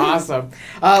 Okay, awesome.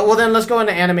 Well, then let's go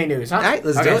into anime news, huh? All right,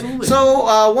 let's do it.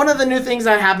 So, one of the new things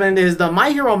that happened is the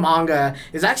My Hero manga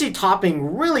is actually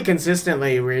topping really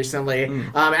consistently recently,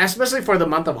 especially for the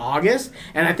month of August.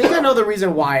 And I think I know the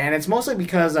reason why, and it's mostly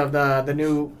because of the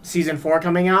new season 4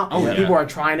 coming out. Oh, yeah. People are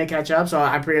trying to catch up, so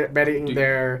I'm betting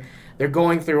they're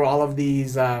going through all of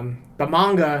these the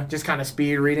manga, just kind of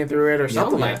speed reading through it or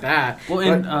something like that. Well,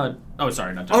 and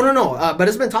sorry, not. No, but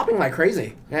it's been topping like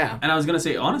crazy. Yeah. And I was gonna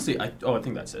say, honestly, I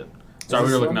think that's it. Sorry, we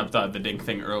this were looking so? up the Dink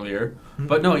thing earlier,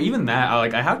 but no, even that,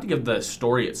 I have to give the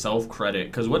story itself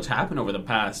credit because what's happened over the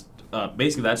past,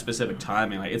 basically that specific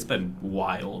timing, like it's been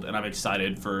wild, and I'm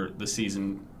excited for the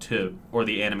season or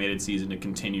the animated season to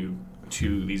continue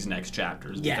to these next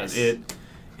chapters because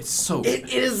it's so.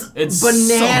 It is It's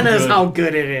bananas so good. how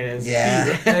good it is.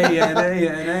 Yeah.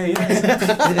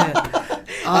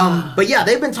 But yeah,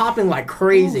 they've been topping like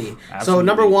crazy. So absolutely.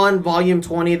 number 1, volume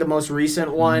 20, the most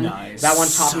recent one. Nice. That one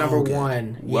topped So number good.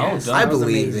 1. Well Yes, done. that I was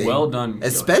believe amazing. it. Well done.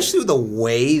 Especially the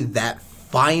way that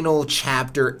final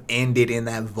chapter ended in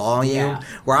that volume,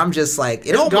 where I'm just like,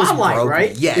 it almost godlike, broke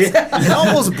right? me. Yes, it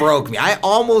almost broke me. I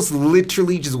almost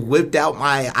literally just whipped out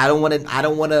my. I don't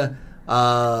want to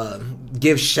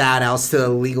give shout outs to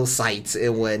illegal sites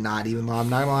and whatnot, even though I'm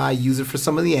not gonna lie, I use it for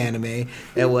some of the anime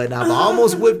and whatnot. But I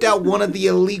almost whipped out one of the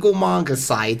illegal manga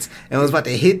sites and was about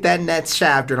to hit that next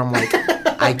chapter, and I'm like,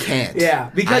 I can't. Yeah,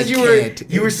 because I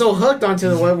you were so hooked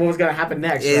onto what was going to happen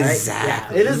next, right?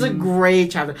 Exactly. Yeah, it is a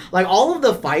great chapter. Like all of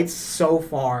the fights so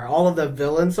far, all of the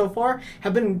villains so far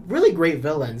have been really great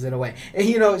villains in a way. And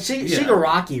you know,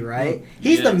 Shigaraki, right?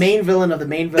 He's the main villain of the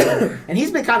main villain, and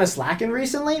he's been kind of slacking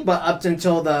recently. But up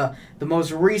until the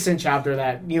most recent chapter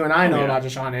that you and I know about,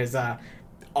 Jashawn, is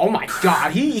oh my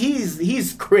God,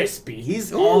 he's crispy. He's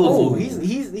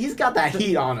he's got that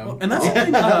heat on him. And that's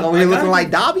Are we looking like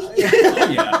Dobby?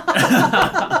 Yeah.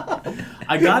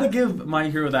 I gotta give My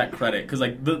Hero that credit because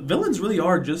like the villains really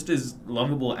are just as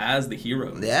lovable as the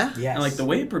heroes. Yeah. Yes. And like the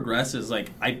way it progresses,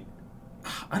 like I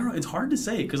don't know, it's hard to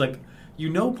say because like you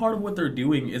know part of what they're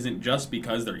doing isn't just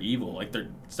because they're evil. Like,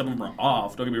 some of them are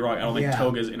off. Don't get me wrong. I don't think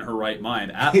Toga's in her right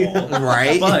mind at all.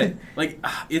 Right. But, like,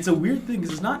 it's a weird thing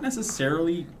because it's not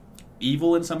necessarily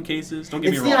evil in some cases. Don't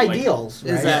get me wrong. It's the ideals,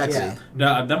 right? Exactly.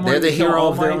 Yeah. They're the hero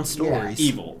of their own stories.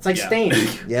 Evil. It's like Stain.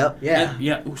 Yep.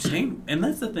 Yeah. Stain. And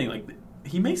that's the thing. Like,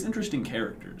 he makes interesting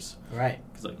characters. Right.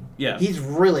 Like, yeah. He's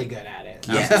really good at it.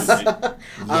 Absolutely.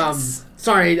 Yes.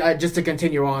 Sorry, just to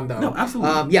continue on, though. No,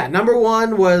 absolutely. Number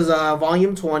 1 was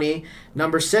Volume 20.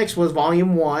 Number 6 was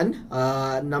Volume 1.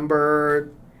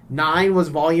 Number 9 was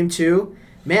Volume 2.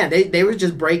 Man, they were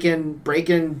just breaking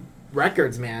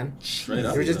records, man. Straight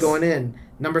up. They were just going in.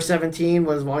 Number 17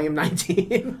 was Volume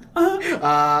 19.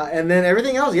 And then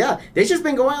everything else, they've just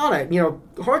been going on it.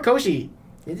 Horikoshi,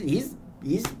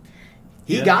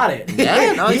 he got it.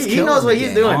 Yeah, no, he knows what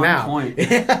he's doing now. Point.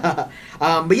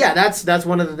 But yeah, that's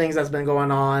one of the things that's been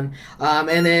going on.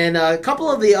 And then a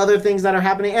couple of the other things that are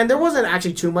happening, and there wasn't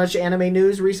actually too much anime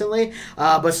news recently,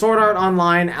 but Sword Art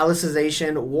Online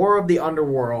Alicization War of the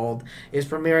Underworld is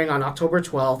premiering on October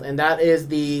 12th, and that is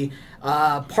the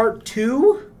part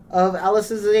 2 of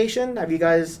Alicization. Have you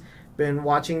guys been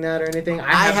watching that or anything?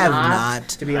 I have not,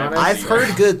 to be honest. I've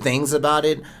heard good things about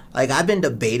it. Like, I've been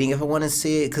debating if I want to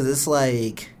see it because it's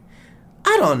like,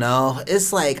 I don't know.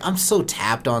 It's like, I'm so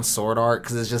tapped on Sword Art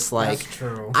because it's just like, that's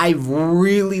true. I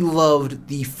really loved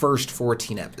the first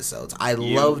 14 episodes. I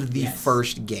loved the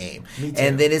first game. Me too.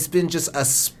 And then it's been just a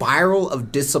spiral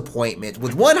of disappointment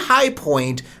with one high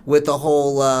point with the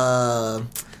whole,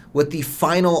 with the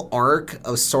final arc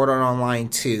of Sword Art Online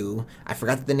 2. I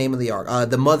forgot the name of the arc.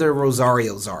 The Mother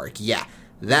Rosario's arc. Yeah.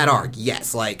 That arc,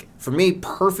 yes. Like, for me,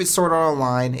 perfect Sword Art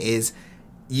Online is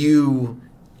you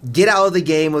get out of the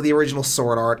game of the original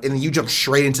Sword Art, and then you jump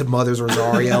straight into Mother's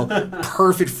Rosario.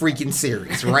 Perfect freaking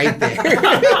series right there.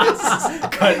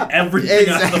 Cut everything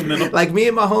out of the middle. Like, me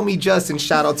and my homie Justin,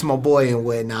 shout out to my boy and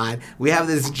whatnot, we have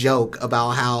this joke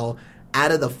about how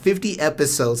out of the 50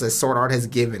 episodes that Sword Art has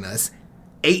given us,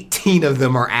 18 of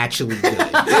them are actually good.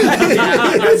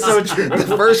 That's so true.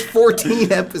 The first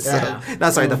 14 episodes.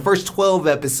 The first 12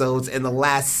 episodes and the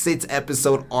last 6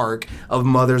 episode arc of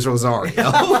Mother's Rosario.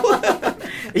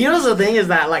 The thing is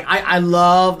that, like, I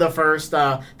love the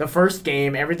first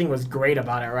game. Everything was great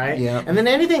about it, right? Yeah. And then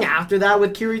anything after that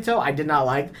with Kirito, I did not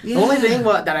like. Yeah. The only thing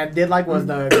that I did like was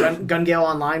the Gun Gale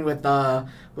Online with the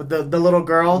little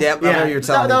girl. Yep, I know you're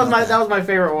telling me that was my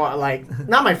favorite one. Like,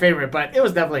 not my favorite, but it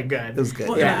was definitely good. It was good.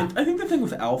 Well, yeah. I think the thing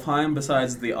with Alfheim,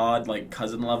 besides the odd, like,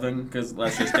 cousin loving, because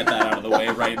let's just get that out of the way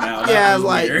right now.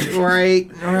 Weird. right.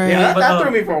 Yeah, that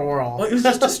threw me for a whirl. Well, it was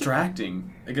just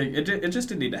distracting. It just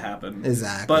didn't need to happen.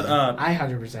 Exactly. But I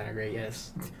 100% agree.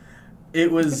 Yes.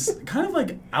 It was kind of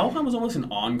like Alfheim was almost an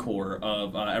encore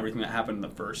of everything that happened in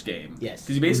the first game. Yes.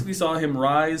 Because you basically saw him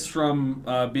rise from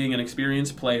being an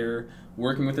experienced player,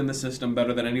 working within the system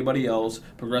better than anybody else,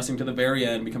 progressing to the very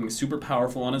end, becoming super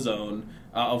powerful on his own,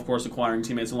 of course acquiring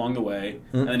teammates along the way,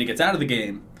 and then he gets out of the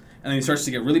game, and then he starts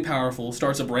to get really powerful,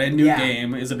 starts a brand new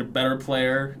game, is a better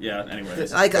player. Yeah,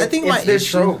 anyways. Like, I think it's their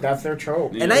trope. That's their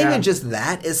trope. And not even just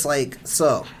that, it's like,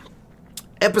 so,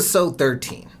 episode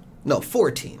 13. No,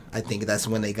 14. I think that's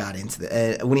when they got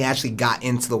into when he actually got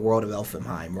into the world of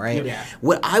Elfenheim, right? Yeah.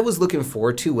 What I was looking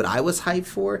forward to, what I was hyped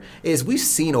for, is we've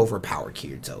seen overpowered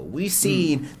Kirito. We've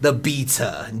seen the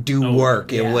beta do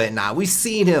work and whatnot. We've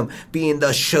seen him being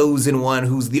the chosen one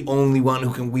who's the only one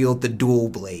who can wield the dual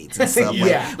blades and stuff.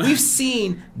 Like, we've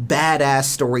seen badass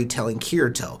storytelling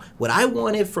Kirito. What I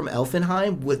wanted from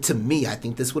Elfenheim, to me, I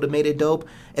think this would have made it dope,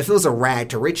 if it was a rag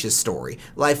to riches story.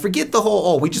 Like, forget the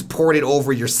whole, we just poured it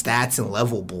over your stats and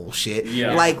level bullshit.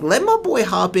 Yeah. Like, let my boy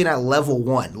hop in at level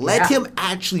 1. Let him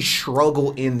actually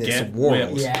struggle in this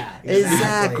world. Yeah,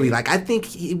 exactly. Like, I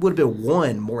think it would have been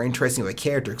one more interesting of a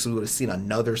character because we would have seen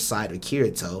another side of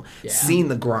Kirito, seen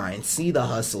the grind, see the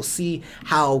hustle, see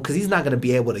how, because he's not going to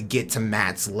be able to get to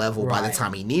Matt's level by the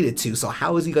time he needed to. So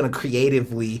how is he going to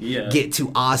creatively get to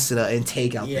Asuna and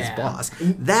take out this boss?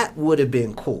 That would have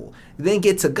been cool. Then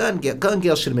get to Gun Gale. Gun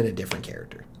Gale should have been a different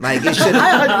character. Like, it should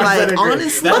have, like,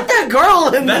 honestly. Put that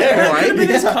girl in there. Right? Could have been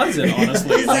his cousin,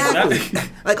 honestly. Exactly.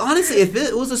 Like, honestly, if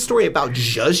it was a story about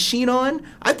just Shinon,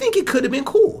 I think it could have been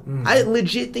cool. I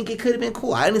legit think it could have been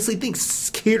cool. I honestly think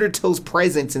Kirito's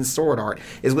presence in Sword Art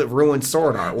is what ruined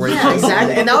Sword Art. Yeah,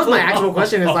 exactly. And that was my actual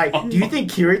question, is like, do you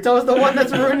think Kirito is the one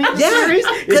that's ruining the series?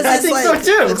 Because I think so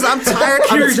too. Because I'm tired.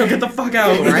 Kirito, get the fuck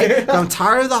out. Right? I'm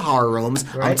tired of the Harums.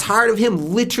 I'm tired of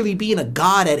him literally being a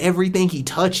god at everything he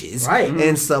touches. Right.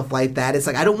 And stuff stuff like that. It's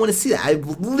like, I don't want to see that. I've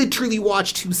literally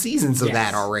watched 2 seasons of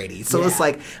that already. So it's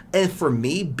like, and for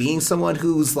me, being someone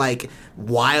who's like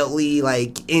wildly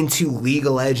like into League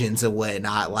of Legends and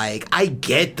whatnot, like I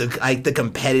get the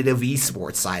competitive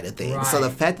esports side of things. Right. So the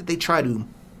fact that they try to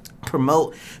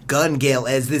promote Gun Gale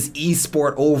as this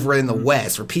esport over in the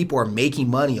West where people are making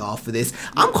money off of this,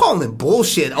 I'm calling it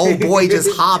bullshit. Old boy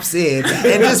just hops in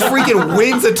and just freaking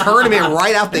wins a tournament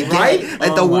right out the gate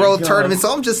at the world tournament.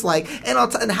 So I'm just like,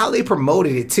 and how they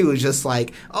promoted it too is just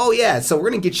like, oh yeah, so we're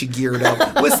gonna get you geared up.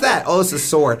 What's that? Oh, it's a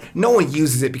sword. No one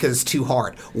uses it because it's too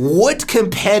hard. What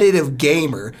competitive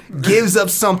gamer gives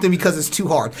up something because it's too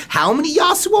hard? How many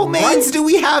Yasuo mains do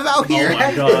we have out here? Oh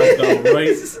my god, though,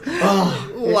 right?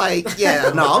 Like,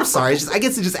 yeah, no, I'm sorry. It's just, I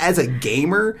guess it's just as a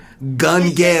gamer,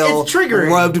 Gun Gale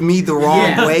rubbed me the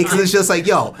wrong way because it's just like,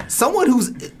 yo, someone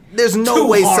who's there's no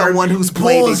way someone who's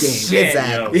played a game.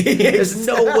 Exactly. There's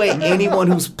no way anyone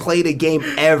who's played a game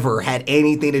ever had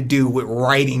anything to do with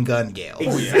writing Gun Gale.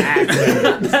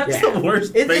 Exactly. That's the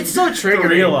worst thing it's so triggering. To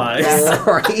realize.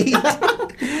 Right.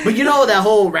 But you know that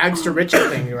whole rags to riches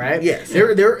thing, right? Yes.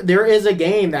 There is a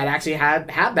game that actually had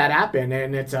that happen,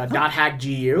 and it's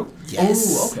 .hack.gu. Yes.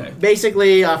 Oh, okay.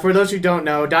 Basically, for those who don't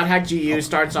know, .hack.gu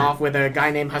starts off with a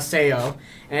guy named Haseo.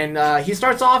 And he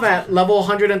starts off at level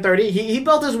 130. He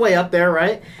built his way up there,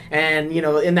 right? And you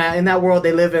know, in that world,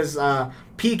 they live as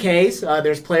PKs.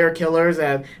 There's player killers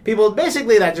and people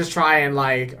basically that just try and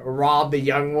like rob the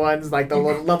young ones, like the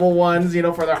level ones, you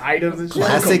know, for their items and shit.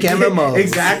 Classic MMO.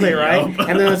 Exactly, right?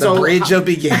 And then the bridge of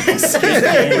begins.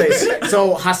 Exactly.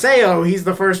 So Haseo, he's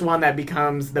the first one that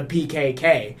becomes the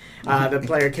PKK, the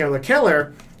player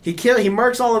killer. He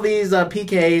murks all of these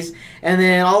PKs, and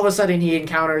then all of a sudden he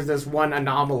encounters this one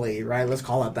anomaly, right? Let's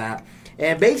call it that.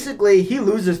 And basically, he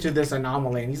loses to this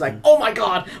anomaly, and he's like, oh my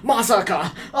god,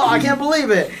 Masaka! Oh, I can't believe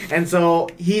it! And so,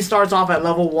 he starts off at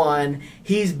level 1,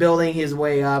 he's building his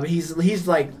way up, he's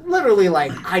like, literally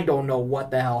like, I don't know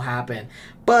what the hell happened.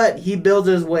 But he builds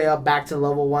his way up back to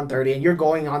level 130, and you're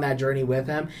going on that journey with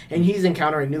him, and he's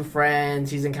encountering new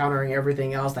friends, he's encountering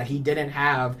everything else that he didn't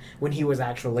have when he was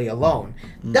actually alone.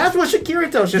 That's what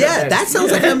Kirito should have been. That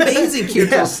sounds like an amazing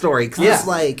Kirito story, because it's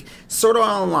like, sort of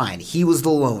online, he was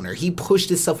the loner. He pushed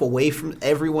himself away from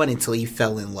everyone until he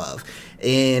fell in love.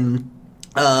 And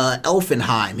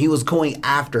Elfenheim, he was going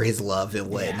after his love and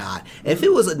whatnot. If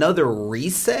it was another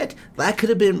reset, that could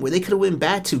have been where they could have went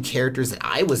back to characters that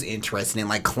I was interested in,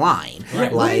 like Klein.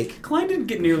 Right. Like Klein didn't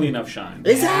get nearly enough shine.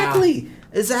 Exactly.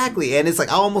 And it's like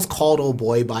I almost called old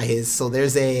boy by his. So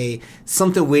there's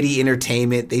something witty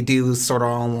entertainment. They do sort of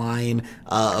online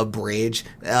a bridge.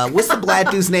 What's the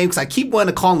black dude's name? Because I keep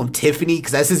wanting to call him Tiffany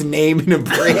because that's his name in a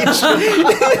bridge.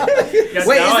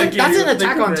 Wait, that's an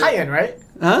Attack on Titan, right?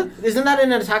 Huh? Isn't that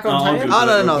an Attack on Titan?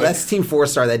 Oh, no. That's Team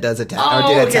 4-Star that does Attack.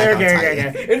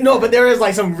 Okay. No, but there is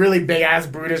like some really big ass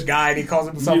brutish guy, and he calls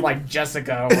himself like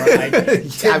Jessica or like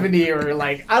Tiffany or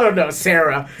like I don't know,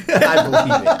 Sarah.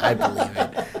 I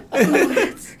believe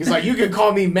it. He's like, you can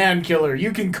call me man killer,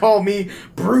 you can call me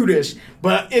brutish,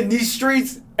 but in these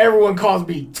streets, everyone calls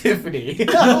me Tiffany.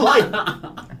 I'm like,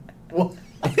 what?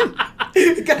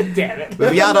 God damn it.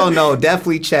 If y'all don't know,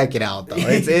 definitely check it out, though.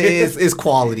 It's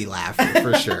quality laughter,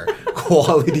 for sure.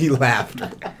 Quality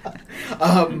laughter.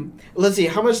 Let's see,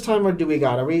 how much time do we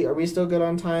got? Are we still good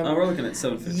on time? We're looking at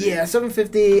 7:50. Yeah,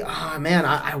 7:50. Oh, man,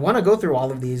 I want to go through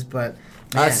all of these, but...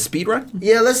 Speed run?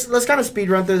 Yeah, let's kind of speed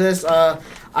run through this.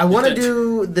 I want to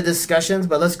do the discussions,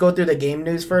 but let's go through the game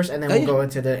news first, and then we'll go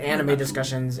into the anime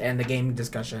discussions and the game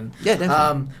discussion. Yeah,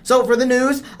 definitely. So for the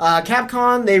news,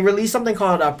 Capcom, they released something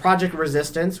called Project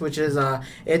Resistance, which is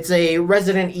it's a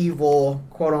Resident Evil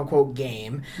quote-unquote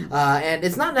game. And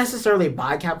it's not necessarily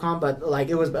by Capcom, but like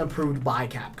it was approved by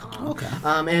Capcom. Okay.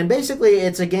 And basically,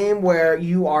 it's a game where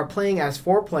you are playing as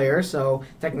 4 players, so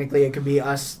technically it could be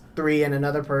us 3 and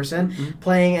another person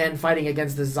playing and fighting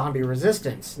against the zombie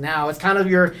resistance. Now it's kind of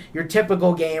your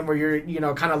typical game where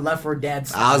you're kind of Left 4 Dead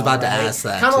style. I was about to ask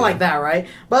that. Kind of like that, right?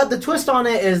 But the twist on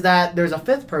it is that there's a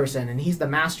 5th person, and he's the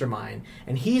mastermind,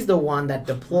 and he's the one that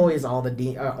deploys all the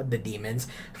demons.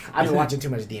 I've been watching too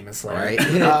much Demon Slayer.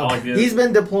 Right. He's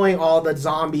been deploying all the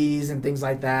zombies and things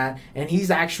like that, and he's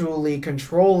actually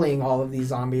controlling all of these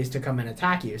zombies to come and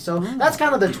attack you. So that's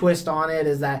kind of the twist on it,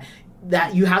 is that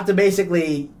you have to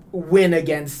basically win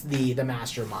against the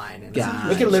mastermind. And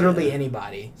it can literally be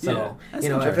anybody. So, if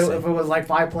it was like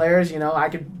 5 players, I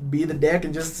could be the dick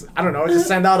and just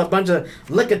send out a bunch of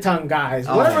lick-a-tongue guys.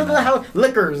 Whatever the hell,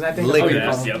 lickers, I think.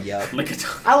 Lickers. Yep.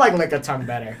 Lick-a-tongue. I like lick-a-tongue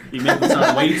better. You make me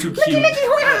sound way too cute. That's the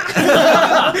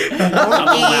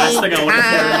last thing I want to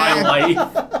hear in my life.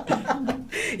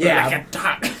 Yeah.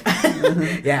 Lick-a-tongue.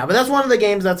 Yeah, but that's one of the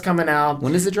games that's coming out.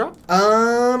 When does it drop?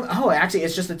 Actually,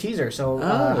 it's just a teaser, so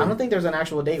I don't think there's an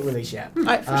actual date release yet. All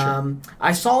right, for sure.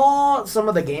 I saw some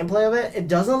of the gameplay of it. It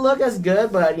doesn't look as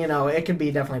good, but it could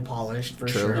be definitely polished for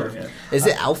sure. Okay. Is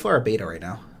it alpha or beta right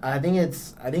now? I think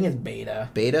it's beta.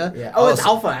 Beta? Yeah. Oh, it's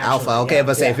alpha. Actually. Alpha. Okay,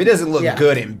 but if it doesn't look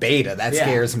good in beta, that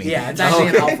scares me. Yeah, it's actually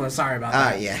an alpha. Sorry about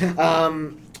that. Yeah.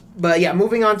 But yeah,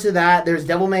 moving on to that, there's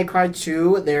Devil May Cry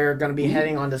 2. They're going to be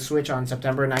heading on the Switch on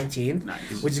September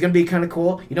 19th, which is going to be kind of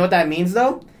cool. You know what that means,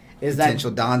 though? Is potential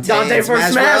that Dante for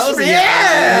Smash Bros?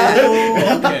 Yeah!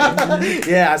 Oh, okay.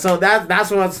 Yeah, so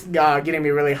that's what's getting me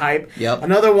really hyped. Yep.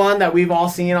 Another one that we've all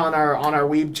seen on our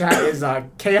Weeb chat is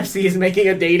KFC is making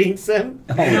a dating sim.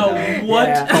 What?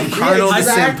 Yeah. From Colonel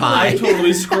Senpai. I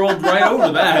totally scrolled right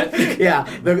over that. Yeah,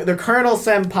 the Colonel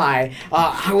Senpai.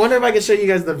 I wonder if I can show you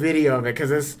guys the video of it,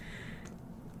 because it's...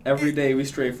 Every day we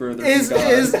stray further. It's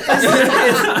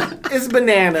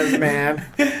bananas, man.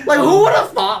 Like, who would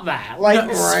have thought that? Like,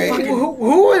 right.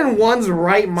 who in one's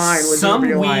right mind would some be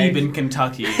weeb like... in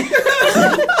Kentucky.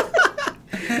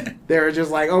 They're just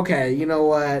like, okay, you know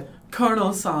what?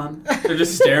 Colonel San. They're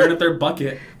just staring at their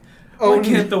bucket. Why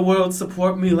can't the world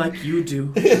support me like you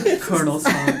do, Colonel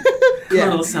San?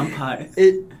 Colonel Senpai.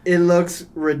 It looks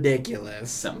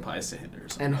ridiculous. Senpai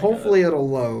Sanders. And hopefully it'll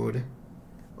load.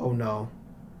 Oh no.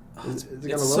 Is it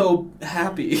gonna load? So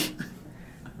happy.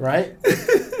 Right?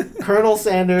 Colonel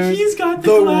Sanders. He's got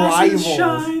the glasses rivals.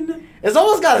 shine. It's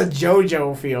almost got a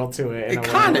JoJo feel to it. It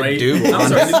kind of do.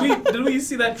 I'm sorry. Did we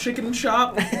see that chicken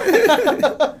shop?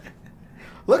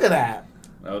 Look at that.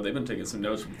 Oh, they've been taking some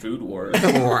notes from Food Wars.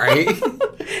 Right.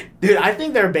 Dude, I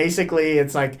think they're basically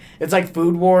it's like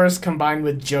Food Wars combined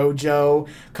with JoJo,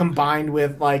 combined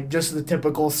with like just the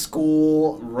typical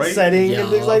school setting and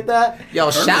things like that. Yo,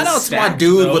 shout out to my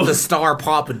dude with the star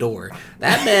pompadour.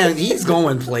 That man, he's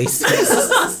going places.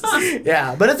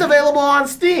 Yeah, but it's available on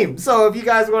Steam, so if you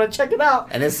guys want to check it out,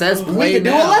 and it says we play can do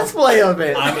a Let's Play of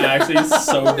it. I'm actually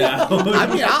so down. I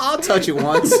mean, I'll touch it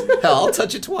once. Hell, I'll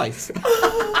touch it twice.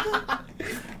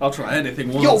 I'll try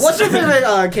anything once. Yo, what's your favorite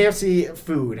KFC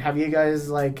food? Have you guys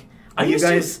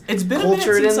It's been a minute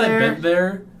since I've been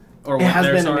there. Or it has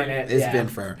there, been sorry. a minute. It's been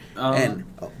forever. And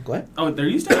go ahead. Oh, there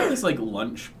used to have this like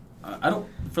lunch. I don't,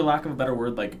 for lack of a better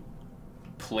word, like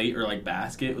plate or like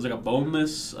basket. It was like a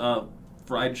boneless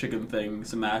fried chicken thing,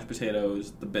 some mashed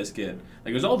potatoes, the biscuit.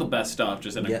 Like it was all the best stuff,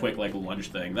 just in a quick like lunch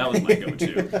thing. That was my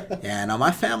go-to. Yeah, no,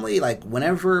 my family, like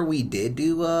whenever we did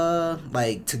do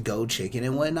like to go chicken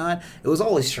and whatnot, it was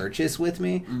always churches with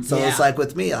me. So it's like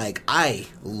with me, like I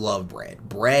love bread.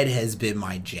 Bread has been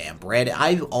my jam. Bread,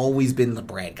 I've always been the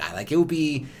bread guy. Like it would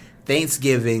be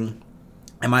Thanksgiving,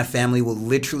 and my family will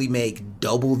literally make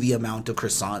double the amount of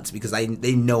croissants because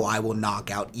they know I will knock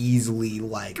out easily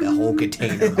like a whole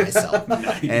container myself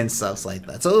and stuff like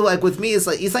that. So like with me, it's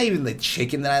like it's not even the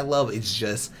chicken that I love. It's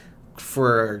just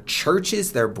for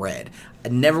churches, their bread. I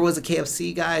never was a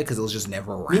KFC guy because it was just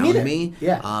never around me.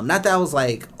 Yeah. Not that I was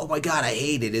like, oh my god, I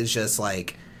hate it. It's just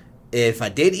like, if I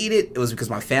did eat it, it was because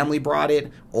my family brought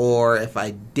it, or if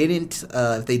I didn't,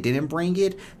 if they didn't bring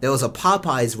it, there was a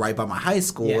Popeyes right by my high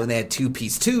school, and they had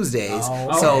 2-piece Tuesdays,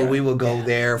 so we would go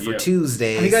there for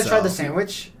Tuesdays. Have you guys tried the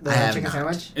sandwich, the chicken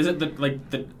sandwich? Is it the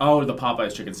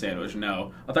Popeyes chicken sandwich?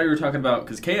 No, I thought you were talking about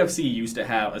because KFC used to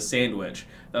have a sandwich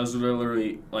that was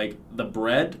literally like the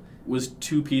bread was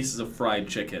 2 pieces of fried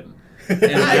chicken.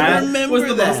 And that was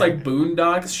the most like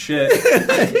Boondocks shit.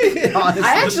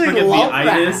 I actually love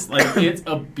that. Like it's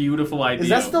a beautiful idea. Is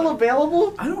that still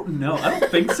available? I don't know. I don't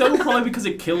think so. Probably because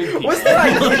it killed people. What's their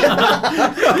idea?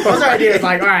 What's their idea? It's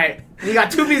like, all right, you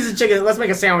got 2 pieces of chicken. Let's make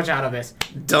a sandwich out of this.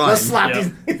 Done. Let's slap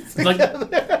these. Like,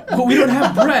 but we don't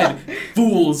have bread.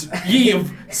 Fools, ye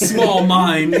of small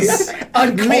minds,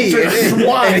 uncultured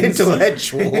swine,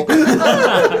 intellectual.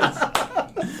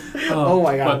 Oh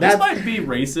my god, this might be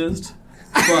racist,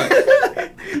 but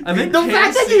I think the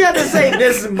fact that you had to say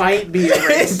this might be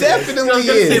racist. It definitely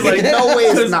is. Like, no way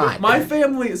it's not. My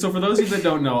family. So for those of you that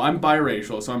don't know, I'm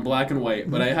biracial, so I'm black and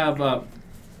white. But I have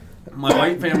my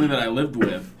white family that I lived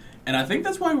with, and I think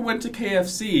that's why we went to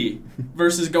KFC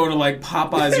versus going to like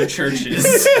Popeyes or churches.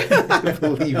 I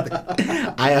believe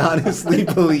that. I honestly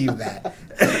believe that.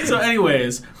 So,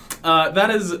 anyways.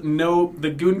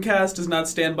 The GoonCast does not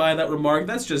stand by that remark.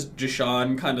 That's just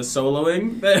Jashawn kind of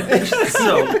soloing.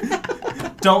 So,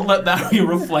 don't let that be a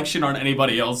reflection on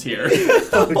anybody else here.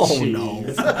 Oh no.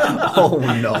 Oh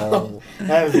no.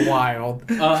 That is wild.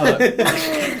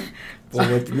 But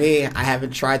with me, I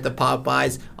haven't tried the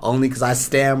Popeyes only because I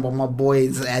stand by my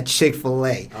boys at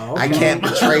Chick-fil-A. Oh, okay. I can't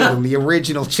betray them. The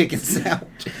original chicken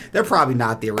sandwich. They're probably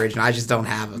not the original. I just don't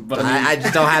have them. But I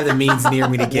just don't have the means near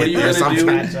me to get What are you there. gonna So do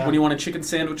I'm when you want a chicken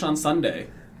sandwich on Sunday?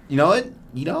 You know what?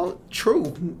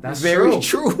 True. That's very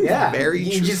true. Yeah, Very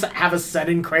you true. just have a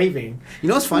sudden craving. You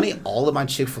know what's funny? All of my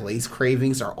Chick-fil-A's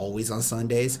cravings are always on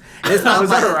Sundays. And it's not Is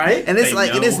that right? And it's They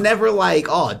like, know. it is never like,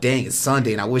 oh, dang, it's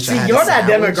Sunday and I wish I See, had you're a that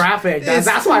sandwich. demographic.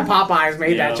 That's why Popeyes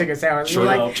made Yeah. that chicken sandwich. True.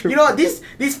 You're like, you know what?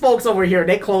 These folks over here,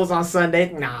 they close on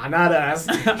Sunday. Nah, not us.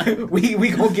 we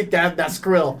gonna get that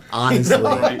skrill. Honestly. You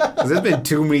know? Because there's been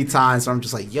too many times where I'm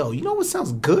just like, yo, you know what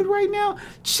sounds good right now?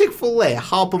 Chick-fil-A.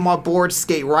 Hop on my board,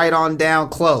 skate right on down,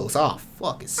 close. Oh,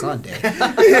 fuck, it's Sunday.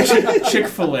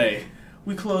 Chick-fil-A.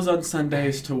 We close on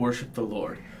Sundays to worship the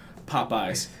Lord.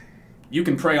 Popeyes. You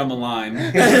can pray on the line.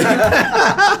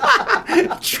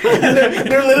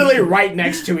 They're literally right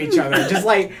next to each other. Just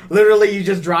like, literally, you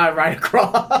just drive right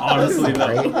across. Honestly,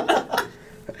 though. Right?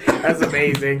 That's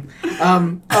amazing.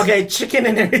 Okay, chicken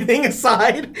and everything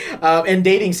aside, and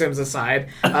dating sims aside,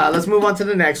 let's move on to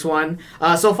the next one.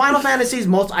 So Final Fantasy's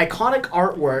most iconic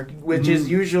artwork, which is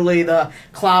usually the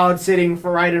cloud sitting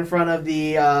right in front of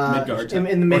the Midgard. in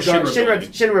the Or Midgard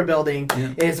Shinra building.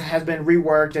 Shinra building, has been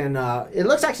reworked, and it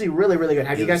looks actually really, really good.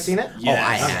 Have you guys seen it? Yeah. Oh,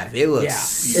 I Yes. have. It looks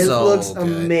Yeah, so it looks good.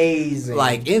 amazing.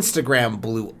 Like, Instagram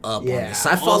blew up on Yeah. this.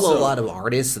 I follow Also- a lot of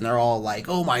artists, and they're all like,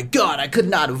 oh my god, I could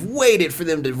not have waited for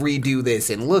them to redo this,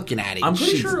 and looking at it. I'm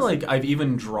pretty Jesus. sure, like, I've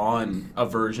even drawn a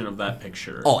version of that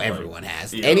picture. Oh, Like, everyone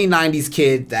has. yeah. Any 90s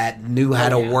kid that knew how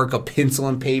to yeah. work a pencil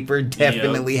and paper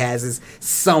definitely has this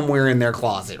somewhere in their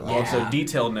closet, right? Also, Yeah.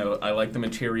 detail note, I like the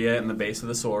materia and the base of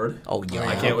the sword. Oh, yeah.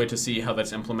 I can't wait to see how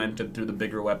that's implemented through the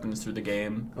bigger weapons through the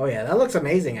game. Oh yeah, that looks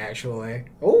amazing actually.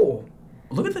 Oh.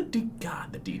 Look at the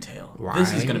the detail. This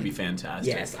is Right. going to be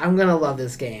fantastic. Yes, I'm gonna love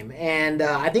this game, and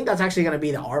I think that's actually gonna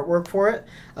be the artwork for it,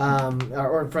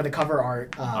 or for the cover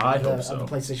art I of, the, hope so. of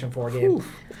the PlayStation 4 game. Whew.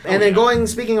 And Oh, then yeah.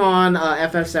 speaking on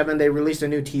FF7, they released a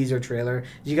new teaser trailer.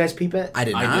 Did you guys peep it? I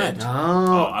did I not. did.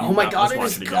 Oh my god, let's it watch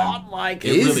is it again. godlike.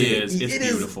 It Is really it? is. It's It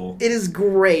is- beautiful. It is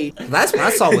great. That's what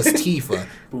I saw was Tifa.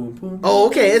 Boom, boom. Oh,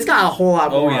 okay, it's got a whole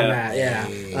lot Oh, more yeah. on that. Yeah,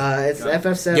 it's Got it.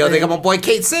 FF7. Yo, they got my boy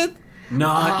Kate Sid?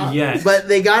 Not yet. But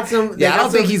they got some. They Yeah, I got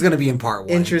don't think some he's going to be in part one.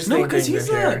 interesting. no, because things he's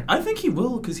in here. I think he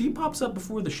will, because he pops up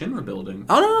before the Shinra building.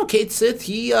 Oh, no, Kate Sith,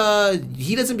 he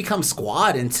doesn't become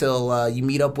squad until you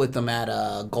meet up with him at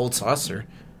Gold Saucer.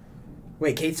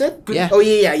 Wait, Kate said? Yeah. Oh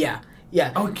yeah.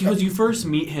 Oh, because you first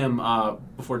meet him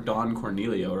before Don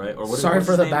Cornelio, right? Or what? Sorry what's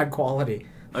for his the name? bad quality.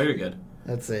 Oh, you're good.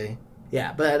 Let's see.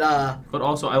 Yeah, but But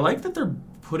also, I like that they're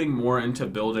putting more into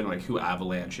building like who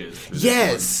Avalanche is. through this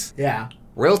Yes! yeah.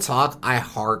 Real talk, I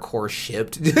hardcore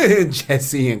shipped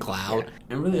Jesse and Cloud. one.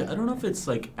 And really, I don't know if it's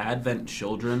like Advent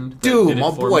Children. that Dude, did it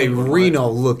my for boy me or what. Reno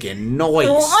looking nice.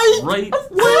 Right?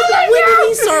 When did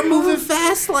he start moving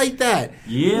fast like that?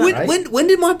 Yeah. When, right? when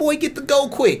did my boy get to go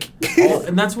quick? Oh,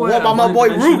 and that's why What about I my wanted boy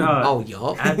to mention, Rube? Oh,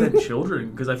 yup. Advent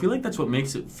Children, because I feel like that's what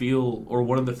makes it feel, or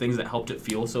one of the things that helped it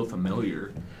feel so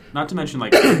familiar. Not to mention,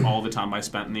 like, all the time I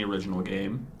spent in the original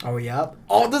game. Oh, yep.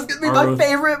 Oh, this is going to be my Earth.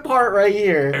 favorite part right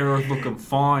here. Aerith looking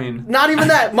fine. Not even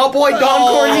that. My boy Don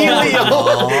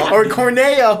Cornelio. Or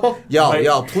Corneo.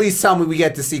 Yo, please tell me we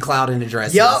get to see Cloud in the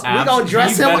dress. Yup, we going to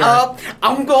dress He him better. up.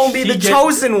 I'm going to be the He get-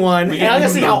 chosen one. we And get I'm going to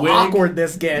him see the how wig. awkward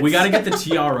this gets. We gotta get the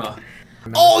tiara.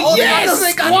 Oh, they yes! got the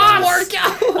They got the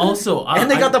squats. workout! Also,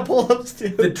 And they got the pull-ups, too.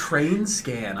 the train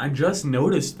scan. I just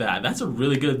noticed that. That's a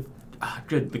really good.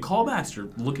 Good. The callbacks are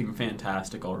looking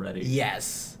fantastic already.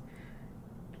 Yes.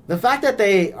 The fact that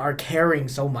they are caring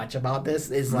so much about this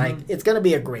is like, it's going to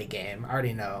be a great game. I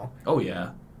already know. Oh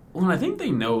yeah. Well, and I think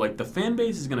they know, like, the fan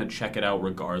base is going to check it out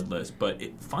regardless, but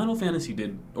Final Fantasy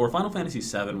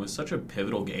VII was such a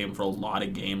pivotal game for a lot of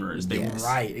gamers. Yes.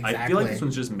 Right, I feel like exactly. this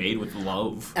one's just made with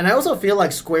love. And I also feel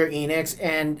like Square Enix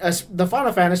and the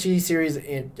Final Fantasy series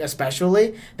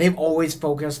especially, they've always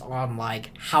focused on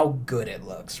like how good it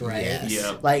looks, right? Yes.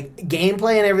 Yeah. Like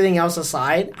gameplay and everything else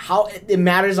aside, how it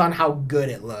matters on how good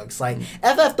it looks. Like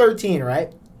FF13,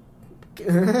 right?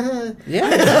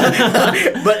 Yeah.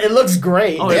 But it looks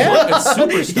great. Oh, it's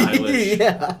super stylish.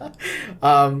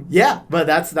 Yeah, but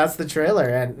that's the trailer,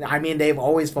 and I mean they've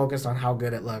always focused on how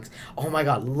good it looks. Oh my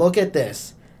god, look at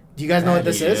this! Do you guys know what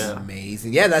this is? Yeah.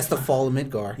 Amazing. Yeah, that's the fall of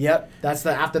Midgar. Yep, that's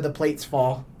the after the plates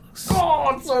fall.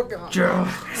 Oh, it's so good.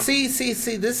 See,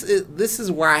 this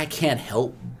is where I can't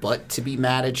help but to be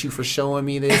mad at you for showing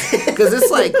me this. Because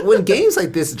it's like, when games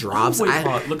like this drops, Wait,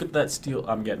 look at that steel.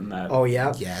 I'm getting that. Oh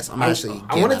yeah. Yes, I'm I actually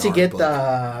wanted to getting get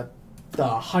that art the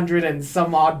 $100 and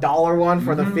some odd one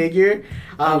for the figure.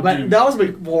 But dude. that was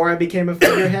before I became a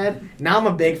figurehead. Now I'm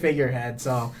a big figurehead,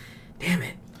 so damn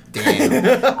it.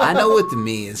 Damn. I know with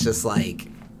me, it's just like,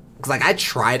 cause like I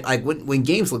tried, like when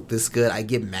games look this good, I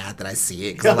get mad that I see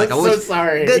it. Cause I'm like, I'm so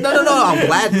sorry. No. I'm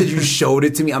glad that you showed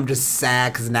it to me. I'm just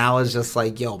sad because now it's just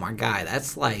like, yo, my guy,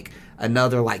 that's like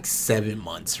another like 7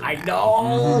 months from I now.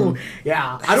 know.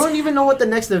 Yeah. I don't even know what the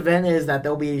next event is that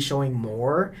they'll be showing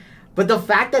more. But the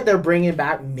fact that they're bringing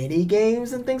back mini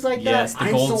games and things like Yes, that, the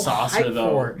I'm gold so saucer, hyped though.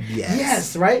 for it. Yes.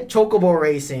 Yes, right? Chocobo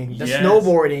racing, the Yes.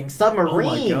 snowboarding, Oh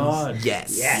submarines. my god.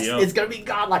 Yes. Yes, Yep. it's gonna be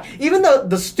godlike. Even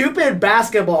the stupid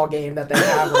basketball game that they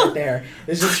have right there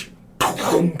is just.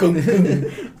 Gung, gung,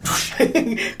 gung.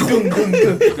 Gung,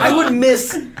 gung, gung. I would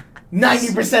miss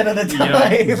 90% of the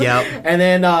time. Yep. And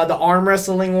then the arm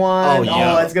wrestling one. Oh,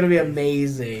 yeah. It's gonna be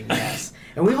amazing. Yes.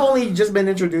 And we've only just been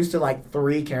introduced to like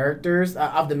 3 characters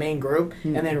of the main group,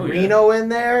 and then Oh, yeah. Reno in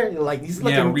there. Like he's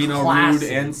looking Yeah, Reno, classy.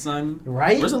 Rude, and Son.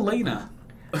 Right? Where's Elena?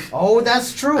 Oh,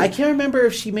 that's true. I can't remember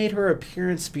if she made her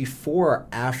appearance before or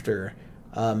after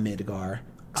Midgar.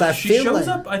 She shows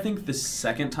up, I think, the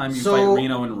second time you fight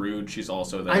Reno and Rude. She's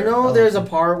also there. I know there's a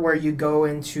part where you go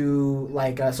into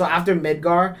like so after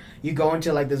Midgar, you go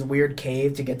into like this weird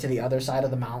cave to get to the other side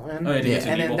of the mountain. Oh, yeah.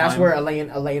 And then that's where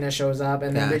Elena shows up,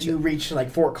 and then Gotcha. you reach like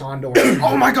Fort Condor.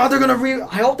 Oh my God, they're gonna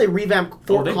I hope they revamp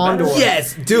Fort they Condor. better.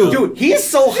 Yes, dude. Dude, he's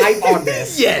so hype on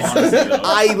this. Yes,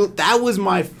 Honestly, that was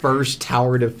my first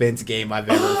tower defense game I've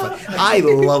ever played. I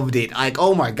loved it. Like,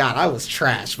 oh my god, I was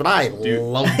trash, but I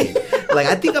loved it. Like,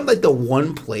 I think I'm like the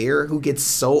one player who gets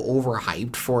so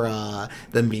overhyped for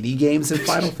the mini games in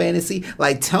Final Fantasy.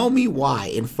 Like, tell me why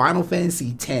in Final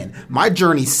Fantasy X, my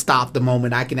journey stopped the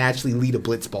moment I can actually lead a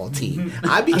blitzball team.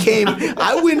 I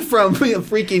went from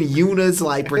freaking Yuna's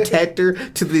like protector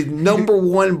to the number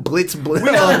one blitz. We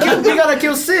gotta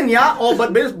kill Sin, yeah? Oh,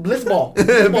 but Blitzball.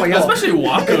 Blitzball, yeah. Especially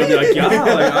Waka would be like, yeah,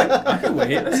 like, I can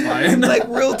wait, that's fine. Like,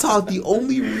 real talk, the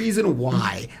only reason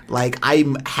why, like, I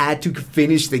had to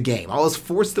finish the game, I was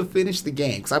forced to finish the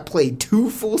game because I played 2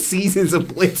 full seasons of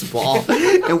Blitzball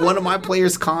and one of my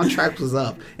players' contract was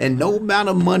up. And no amount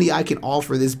of money I can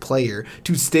offer this player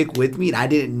to stick with me, and I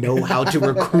didn't know how to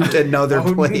recruit another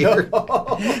player.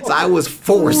 No. So I was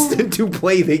forced to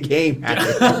play the game.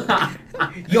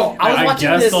 Yo, I was I watching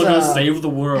guess this. I'll go save the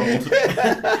world.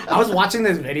 I was watching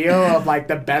this video of like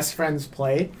the best friends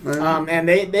play, and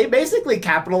they basically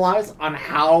capitalize on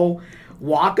how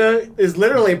Waka is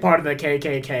literally part of the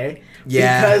KKK.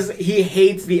 Yeah. Because he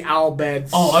hates the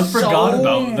Albed Oh, I forgot so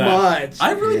about that. much.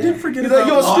 I really did forget He's about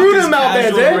like, yo, screw them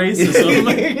Waka's Albeds, casual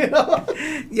eh? racism. You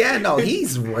know? Yeah, no,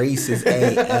 he's racist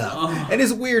AF. And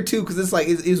it's weird, too, because it's like,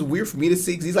 it's weird for me to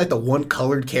see, because he's like the one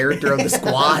colored character of the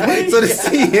squad. So to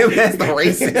see him as the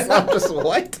racist, I'm just,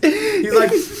 what? He's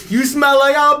like, you smell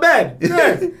like Albed.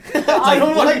 Yeah. I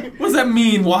don't like. What does that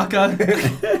mean, Waka?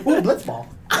 Ooh, Blitzball.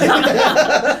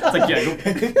 It's like, yeah,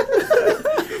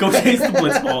 go chase the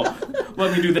blitzball.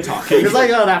 Let me do the talking. It's like,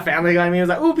 oh, that Family Guy meme was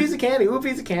like, ooh, piece of candy, ooh,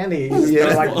 piece of candy. Yeah.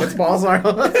 Like, Blitzballs are.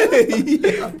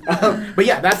 But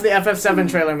yeah, that's the FF7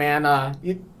 trailer, man.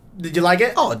 Did you like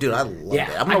it? Oh, dude, I love it.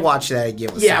 I'm going to watch that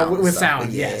again with Yeah, sound. and with stuff, sound,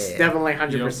 but yes, yeah. definitely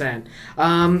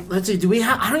 100%. Let's see, do we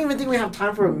have? I don't even think we have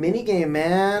time for a mini game,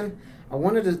 man. I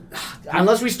wanted to,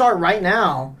 unless we start right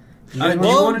now. Do you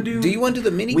want to Do you want to do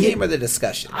the mini game or the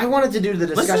discussion? I wanted to do the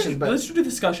discussion, but let's do the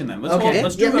discussion then. Let's okay,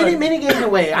 let's do mini game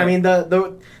away. I mean,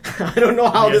 the I don't know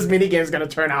how this mini game is gonna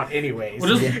turn out, anyways.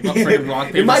 We'll just freaking rock,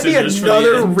 paper, It might be scissors for the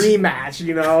another end. rematch,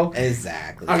 you know.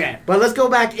 Exactly. Okay, but let's go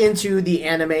back into the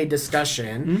anime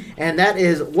discussion, and that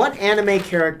is, what anime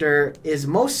character is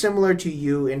most similar to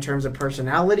you in terms of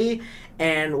personality,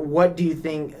 and what do you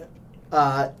think?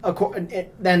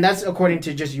 Then that's according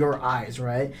to just your eyes,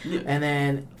 right? Yeah. And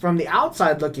then from the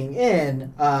outside looking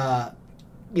in,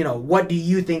 what do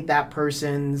you think that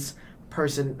person's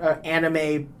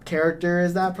anime character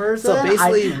is? That person. So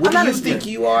basically, what do you think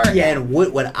you are, Yeah. and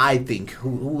what would I think? Who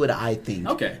would I think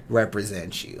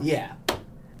represents you? Yeah.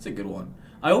 It's a good one.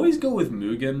 I always go with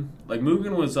Mugen. Like,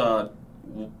 Mugen was, I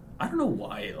don't know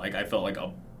why, like, I felt like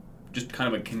just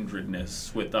kind of a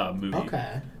kindredness with Mugen.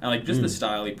 Okay. And, like, just the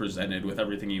style he presented with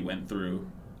everything he went through.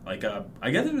 Like,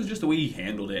 I guess it was just the way he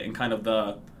handled it and kind of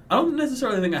I don't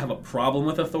necessarily think I have a problem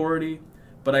with authority,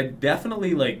 but I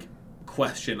definitely, like,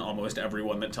 question almost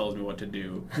everyone that tells me what to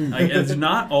do. Like, it's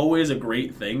not always a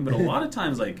great thing, but a lot of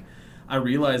times, like, I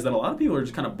realize that a lot of people are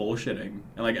just kind of bullshitting,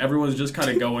 and like everyone's just kind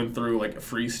of going through like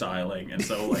freestyling, and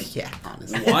so like, Yeah,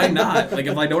 honestly. why not? Like,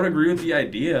 if I don't agree with the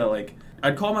idea, like,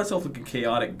 I'd call myself like a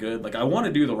chaotic good. Like, I want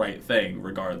to do the right thing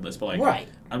regardless, but like, Right.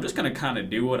 I'm just gonna kind of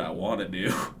do what I want to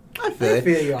do. I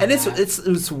feel you on and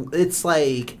that. it's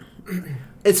like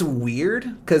it's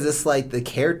weird because it's like the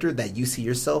character that you see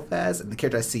yourself as and the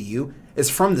character I see you is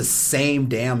from the same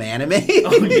damn anime.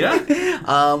 Oh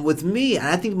yeah. With me, and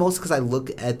I think most because I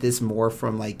look at this more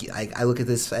from like I look at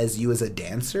this as you as a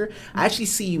dancer. I actually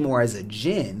see you more as a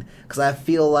Jin because I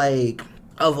feel like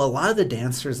of a lot of the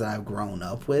dancers that I've grown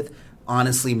up with.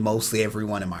 Honestly, mostly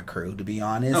everyone in my crew, to be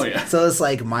honest. Oh, yeah. So it's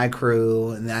like my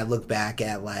crew, and then I look back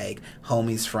at like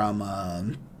homies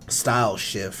from Style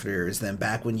Shifters, then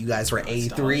back when you guys were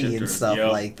A3 and stuff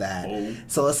like that. Oh.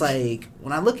 So it's like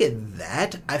when I look at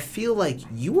that, I feel like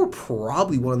you were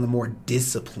probably one of the more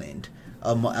disciplined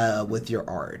with your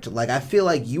art. Like I feel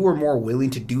like you were more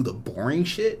willing to do the boring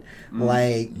shit.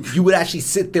 Like you would actually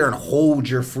sit there and hold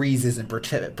your freezes and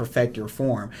perfect your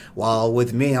form. While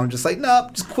with me, I'm just like,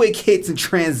 nope, just quick hits and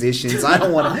transitions. I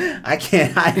don't want to.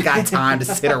 I ain't got time to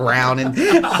sit around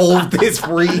and hold this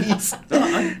freeze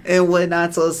and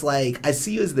whatnot. So it's like I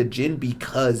see you as the Jin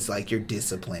because like you're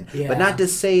disciplined, but not to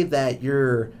say that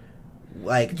you're.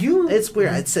 Like it's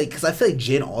weird. I'd say because I feel like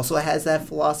Jin also has that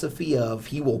philosophy of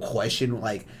he will question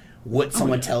like what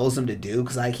someone tells him to do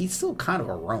because like he's still kind of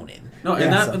a Ronin. No,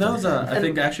 and that was I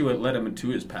think actually what led him into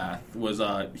his path was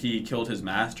he killed his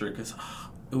master because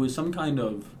it was some kind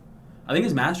of I think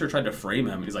his master tried to frame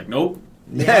him and he's like nope.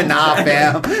 Yeah, nah,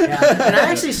 fam. Yeah. And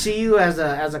I actually see you as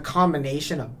a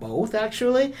combination of both,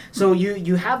 actually. So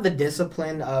you have the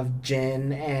discipline of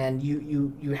Jin, and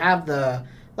you have the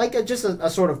just a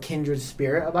sort of kindred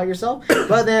spirit about yourself.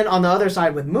 But then on the other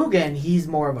side with Mugen, he's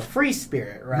more of a free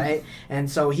spirit, right? And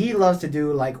so he loves to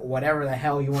do like whatever the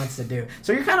hell he wants to do.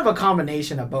 So you're kind of a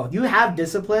combination of both. You have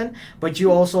discipline, but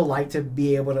you also like to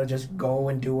be able to just go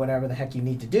and do whatever the heck you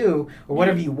need to do or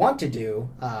whatever you want to do.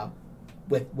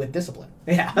 With discipline.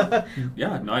 Yeah.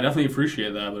 Yeah, no, I definitely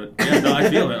appreciate that, but yeah, no, I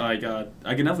feel it. Like,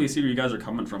 I can definitely see where you guys are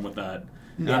coming from with that.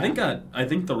 And I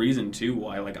think the reason too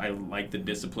why I like the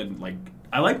discipline, like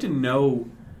I like to know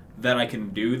that I can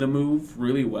do the move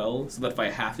really well, so that if I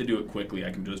have to do it quickly,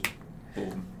 I can just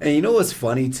boom. And you know what's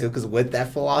funny too? Because with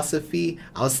that philosophy,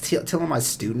 I was telling my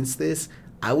students this.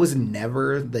 I was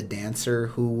never the dancer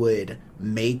who would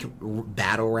make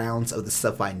battle rounds of the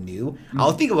stuff I knew.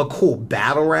 I'll think of a cool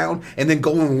battle round and then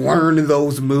go and learn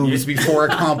those moves before a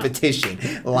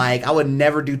competition. Like, I would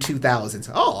never do 2000s.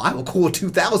 Oh, I have a cool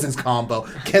 2000s combo.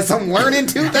 Guess I'm learning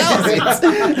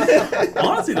 2000s.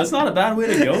 Honestly, that's not a bad way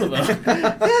to go, though.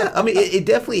 Yeah, I mean, it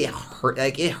definitely hurt.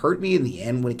 Like, it hurt me in the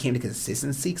end when it came to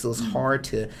consistency because it was hard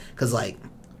to... Because, like...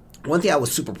 One thing I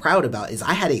was super proud about is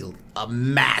I had a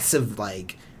massive,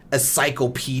 like,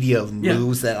 encyclopedia of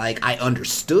moves that, like, I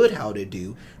understood how to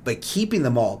do, but keeping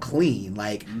them all clean.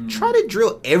 Like, try to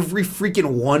drill every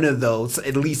freaking one of those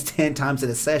at least 10 times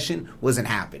in a session wasn't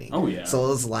happening. Oh, yeah. So it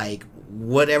was like,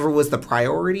 whatever was the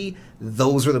priority,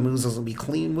 those were the moves I was going to be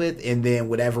clean with, and then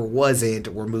whatever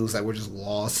wasn't were moves that were just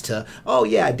lost to, oh,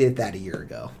 yeah, I did that a year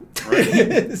ago. Right.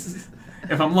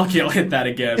 If I'm lucky, I'll hit that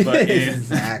again. But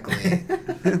exactly.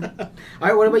 All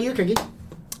right, what about you, Cookie?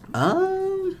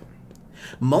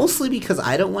 Mostly because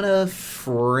I don't want to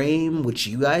frame what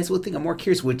you guys will think. I'm more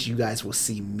curious what you guys will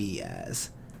see me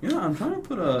as. Yeah, I'm trying to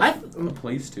put a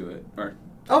place to it. Or,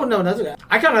 oh no, that's okay.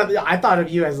 I thought of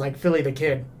you as like Philly the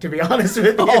Kid, to be honest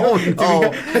with you. Oh, to be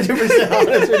 100%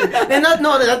 honest with you. And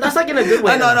that's like in a good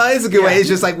way. No, it's a good way. It's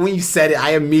just like when you said it,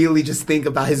 I immediately just think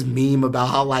about his meme about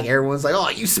how like everyone's like, oh,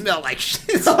 you smell like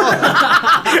shit. No,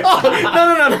 not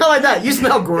like that. You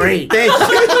smell great. Thank you.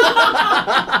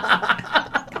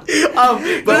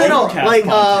 But no, like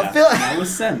that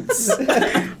was sense.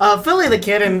 Philly the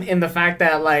Kid in the fact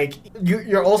that like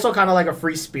you're also kind of like a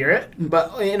free spirit,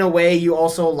 but in a way you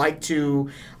also like to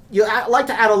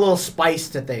add a little spice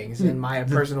to things, in my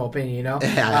personal opinion, you know?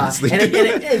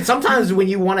 And sometimes when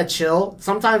you want to chill,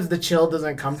 sometimes the chill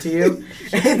doesn't come to you.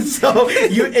 And so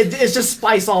it's just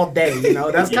spice all day, you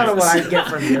know? That's kind of what I get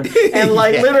from you. And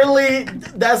literally,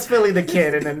 that's Philly the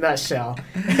Kid in a nutshell.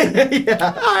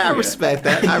 I respect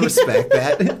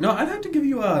that. No, I'd have to give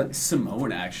you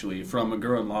Simone, actually, from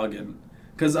Gurren Lagann.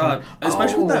 Because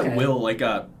especially with that will, like...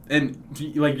 And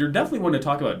like you're definitely one to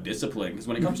talk about discipline because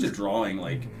when it comes to drawing,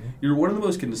 like you're one of the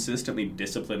most consistently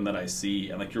disciplined that I see,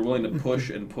 and like you're willing to push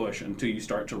and push until you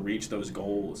start to reach those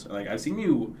goals. And, like I've seen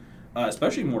you,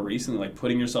 especially more recently, like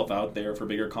putting yourself out there for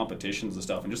bigger competitions and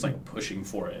stuff, and just like pushing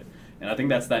for it. And I think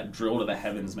that's that drill to the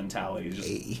heavens mentality. Just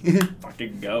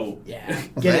fucking go. Yeah,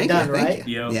 get it done, right?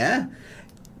 Yeah.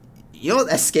 You know,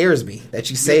 that scares me that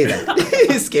you say that.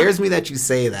 It scares me that you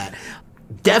say that.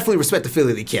 Definitely respect the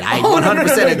Philly the Kid. I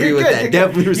 100% agree with that.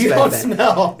 Definitely respect you don't that.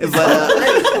 Smell.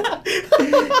 But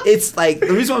it's like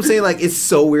the reason why I'm saying like it's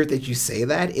so weird that you say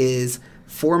that is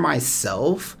for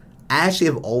myself, I actually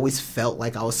have always felt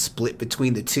like I was split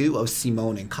between the two of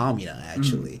Simone and Kamina,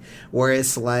 actually. Where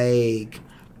it's like...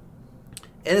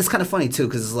 And it's kind of funny, too,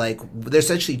 because, like, there's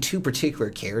actually two particular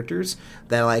characters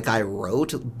that, like, I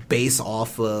wrote based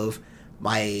off of,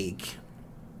 like...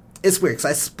 It's weird, because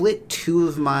I split two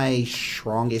of my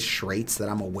strongest traits that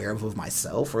I'm aware of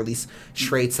myself, or at least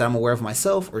traits that I'm aware of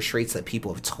myself, or traits that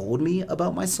people have told me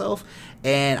about myself,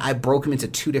 and I broke them into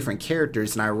two different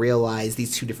characters, and I realized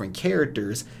these two different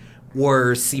characters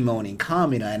were Simone and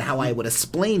Kamina, and how I would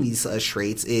explain these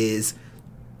traits is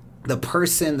the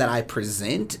person that I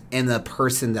present and the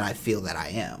person that I feel that I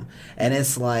am. And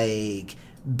it's like...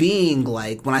 being,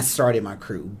 like, when I started my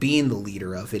crew, being the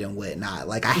leader of it and whatnot,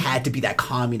 like, I had to be that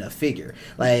Kamina figure.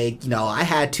 Like, you know, I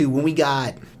had to, when we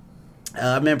got,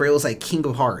 I remember it was, like, King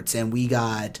of Hearts, and we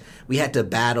had to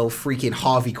battle freaking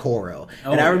Javi Koro.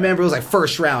 And I remember it was, like,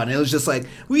 first round, and it was just like,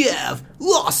 we have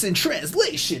Lost in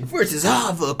Translation versus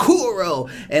Javi Koro.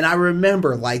 And I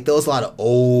remember, like, there was a lot of,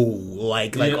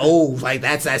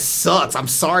 that sucks. I'm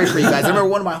sorry for you guys. I remember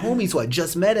one of my homies who I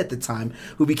just met at the time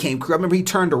who became crew. I remember he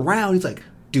turned around, he's like,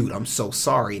 dude, I'm so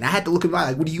sorry. And I had to look at him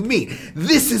like, what do you mean?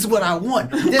 This is what I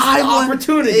want. This is the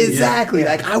opportunity. Exactly.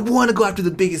 Yeah. Like, I want to go after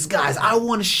the biggest guys. I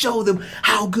want to show them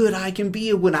how good I can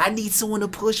be when I need someone to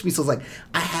push me. So it's like,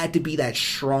 I had to be that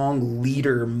strong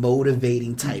leader,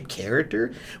 motivating type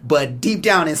character. But deep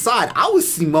down inside, I was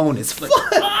Simone as fuck.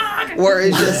 Where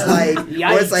it's just like,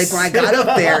 where it's like when I got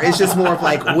up there, it's just more of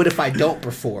like, what if I don't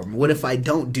perform? What if I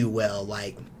don't do well?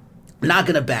 Like, not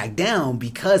gonna back down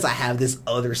because I have this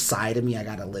other side of me I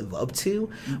gotta live up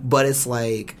to. But it's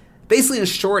like, basically in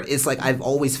short, it's like I've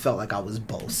always felt like I was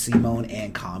both Simone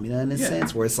and Kamina in a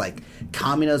sense, where it's like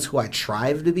Kamina's who I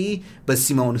strive to be, but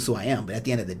Simone is who I am. But at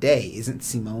the end of the day, isn't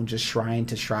Simone just trying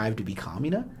to strive to be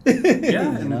Kamina?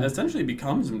 Yeah, and essentially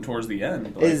becomes him towards the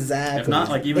end. Like, exactly. If not,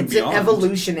 like, even it's beyond. an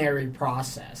evolutionary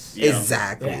process. Yeah.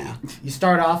 Exactly. Yeah. You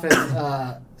start off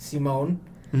as Simone,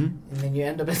 and then you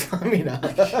end up as Kamina.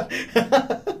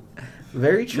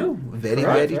 Very true. Very,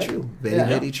 Correct, very right? true. Very, Yeah.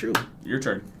 very true. Your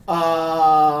turn.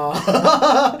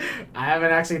 I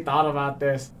haven't actually thought about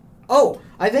this. Oh,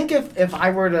 I think if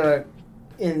I were to,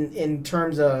 in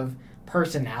terms of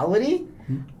personality,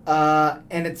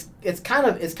 and it's kind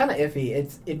of iffy.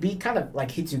 It'd be kind of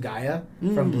like Hitsugaya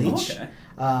from Bleach. Okay.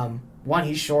 One,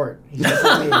 he's short. He's just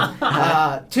like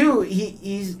me. Two,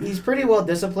 he's pretty well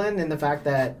disciplined in the fact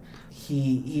that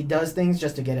he does things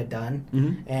just to get it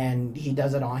done, and he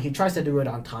tries to do it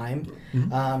on time.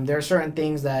 There are certain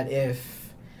things that if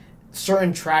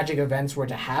certain tragic events were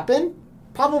to happen,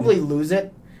 probably lose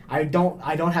it. I don't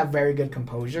have very good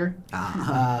composure,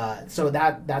 so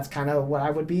that's kind of what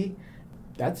I would be.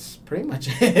 That's pretty much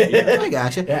it. I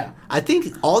gotcha. Yeah. I think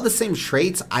all the same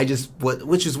traits,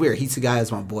 which is weird. Hitsugaya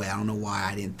is my boy. I don't know why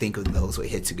I didn't think of those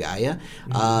with Hitsugaya.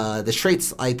 The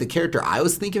traits, like the character I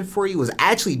was thinking for you was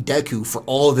actually Deku for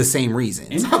all the same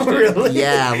reasons. Oh, really?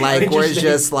 Yeah, like where it's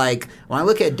just like, when I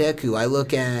look at Deku, I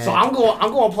look at... So I'm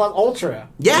going plus ultra.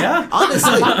 Yeah,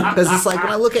 honestly. Because it's like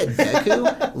when I look at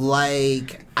Deku,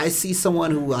 like... I see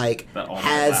someone who like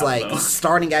has like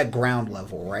starting at ground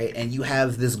level, right? And you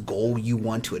have this goal you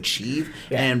want to achieve,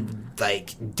 and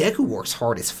like Deku works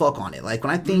hard as fuck on it. Like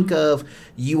when I think of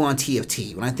you on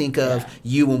TFT, when I think of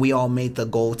you when we all made the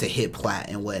goal to hit plat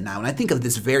and whatnot, when I think of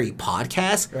this very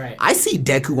podcast, I see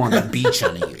Deku on the beach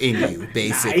in you,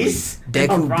 basically. Nice.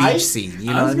 Deku beach scene.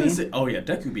 You know what I mean? Say, oh yeah,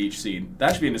 Deku beach scene.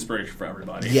 That should be an inspiration for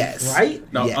everybody. Yes. Right?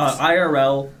 No, yes.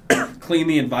 IRL, clean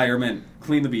the environment,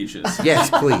 clean the beaches. Yes,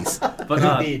 please. But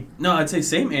no, I'd say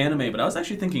same anime, but I was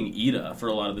actually thinking Ida for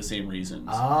a lot of the same reasons.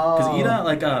 Because Ida,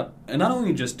 like, and not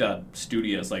only just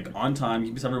studious, like on time,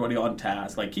 keeps everybody on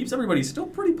task, like keeps everybody still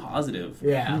pretty positive.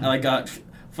 Yeah. And like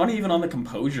funny even on the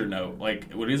composure note,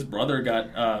 like when his brother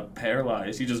got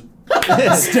paralyzed, he just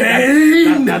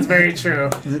stayed. That's very true.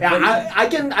 Yeah, I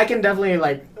can definitely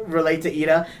like relate to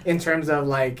Ida in terms of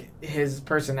like his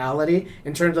personality.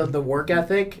 In terms of the work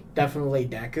ethic, definitely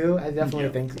Deku. I definitely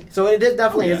think so. It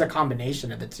definitely is a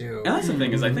combination of the two. And that's the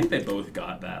thing is, I think they both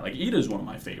got that. Like Ida's one of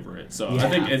my favorites. So I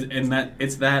think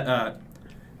it's that.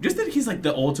 Just that he's like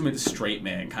the ultimate straight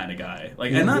man kind of guy.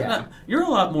 Like, and not you're a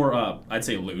lot more, I'd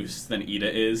say, loose than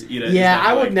Ida is. Ida is that,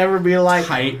 I would never be like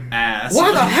tight ass.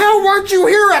 Why the hell weren't you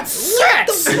here at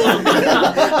 6?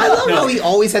 I love how he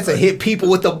always has to hit people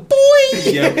with the boy.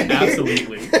 Yep,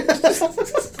 absolutely.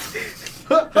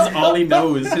 That's all he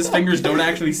knows. His fingers don't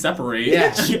actually separate.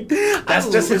 Yeah, that's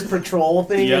just his patrol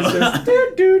thing. Yeah. It's just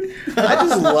dude. I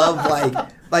just love like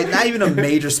like not even a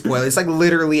major spoiler. It's like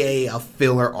literally a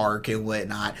filler arc and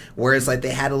whatnot, where it's like they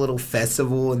had a little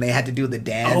festival and they had to do the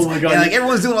dance. Oh my God. And like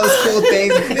everyone's doing all these cool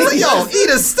things. It's like, yo,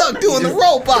 Ida's stuck doing the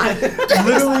robot.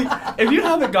 Literally, if you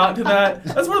haven't got to that,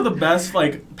 that's one of the best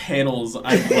like panels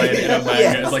I've played in a manga.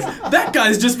 Yes. It's like that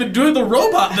guy's just been doing the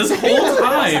robot this whole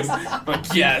time.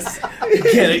 Like, yes,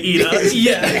 get it, Ida.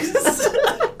 Yes.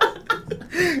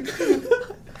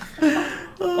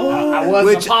 I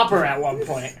was a popper at one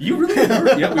point. You really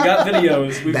were. Yeah, we got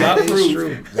videos. We've got That is proof.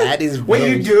 true. That is Wait,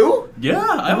 very you do? Yeah,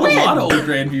 I have a lot of old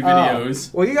Grandview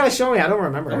videos. Well, you gotta show me. I don't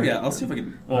remember. Oh yeah, I'll see if I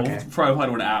can. Well, Okay. we'll probably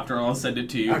find one after, and I'll send it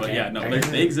to you. But Okay. yeah, no,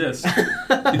 they exist. Did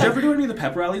you ever do any of the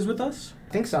pep rallies with us?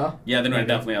 I think so. Yeah, then I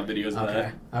definitely have videos of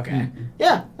Okay. that. Okay.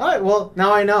 Yeah. All right. Well,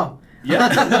 now I know.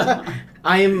 Yeah.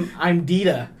 I'm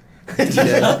Dita. We're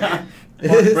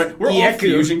all Ieku.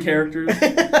 fusion characters.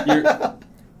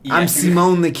 I'm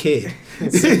Simone the Kid.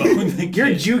 Simone the Kid.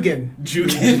 You're Jugen.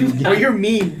 Jugen. Or you're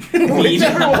Mean.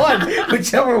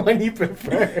 Whichever one you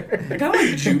prefer. I kind of like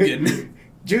Jugen.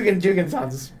 Jugen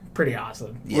sounds pretty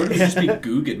awesome. Or does it just be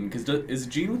Guggen? Because is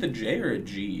Gene with a J or a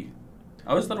G? I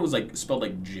always thought it was like spelled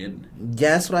like gin.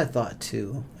 Yeah, that's what I thought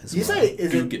too. Did you say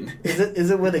Guggen.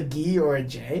 is it with a G or a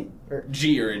J? Or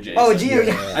G or a J. Oh, so- G or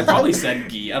J. I probably said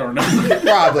G. I don't know.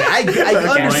 Probably. I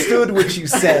Okay. understood what you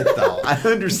said though. I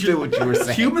understood what you were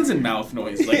saying. Humans and mouth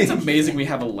noise. Like, it's amazing we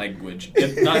have a language.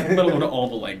 Not let alone all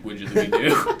the languages that we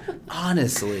do.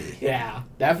 Honestly. Yeah,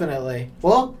 definitely.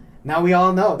 Well, now we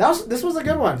all know. This was a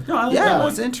good one. No, I like Yeah, that it one.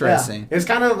 was interesting. Yeah. It was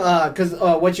kind of because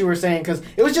what you were saying, because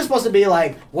it was just supposed to be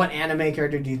like, what anime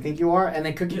character do you think you are? And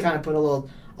then Cookie kind of put a little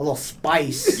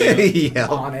spice Yeah.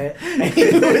 on it. And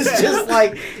it was just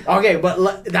like, okay,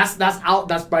 but that's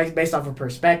based off of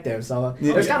perspective. So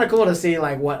it was kind of cool to see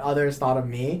like what others thought of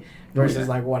me versus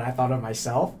like what I thought of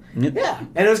myself. Yep. Yeah,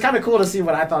 and it was kind of cool to see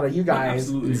what I thought of you guys.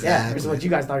 Absolutely. Yeah, versus what you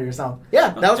guys thought of yourself. Yeah,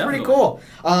 that was pretty Definitely. cool.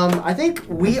 I think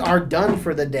we are done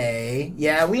for the day.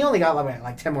 Yeah, we only got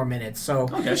like 10 more minutes. So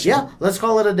Okay. yeah, let's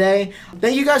call it a day.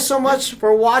 Thank you guys so much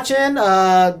for watching.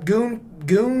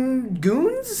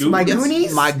 Goons? My Yes.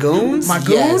 Goonies? My goons? My goons?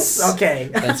 Yes. Okay.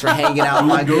 Thanks for hanging out,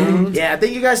 my goons. Yeah,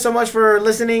 thank you guys so much for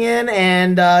listening in.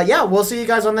 And yeah, we'll see you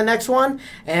guys on the next one.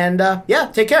 And yeah,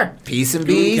 take care. Peace and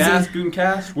bees. GoonCast,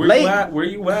 GoonCast. Where Late. you at? Where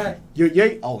you at? You're,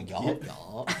 Oh,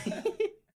 y'all.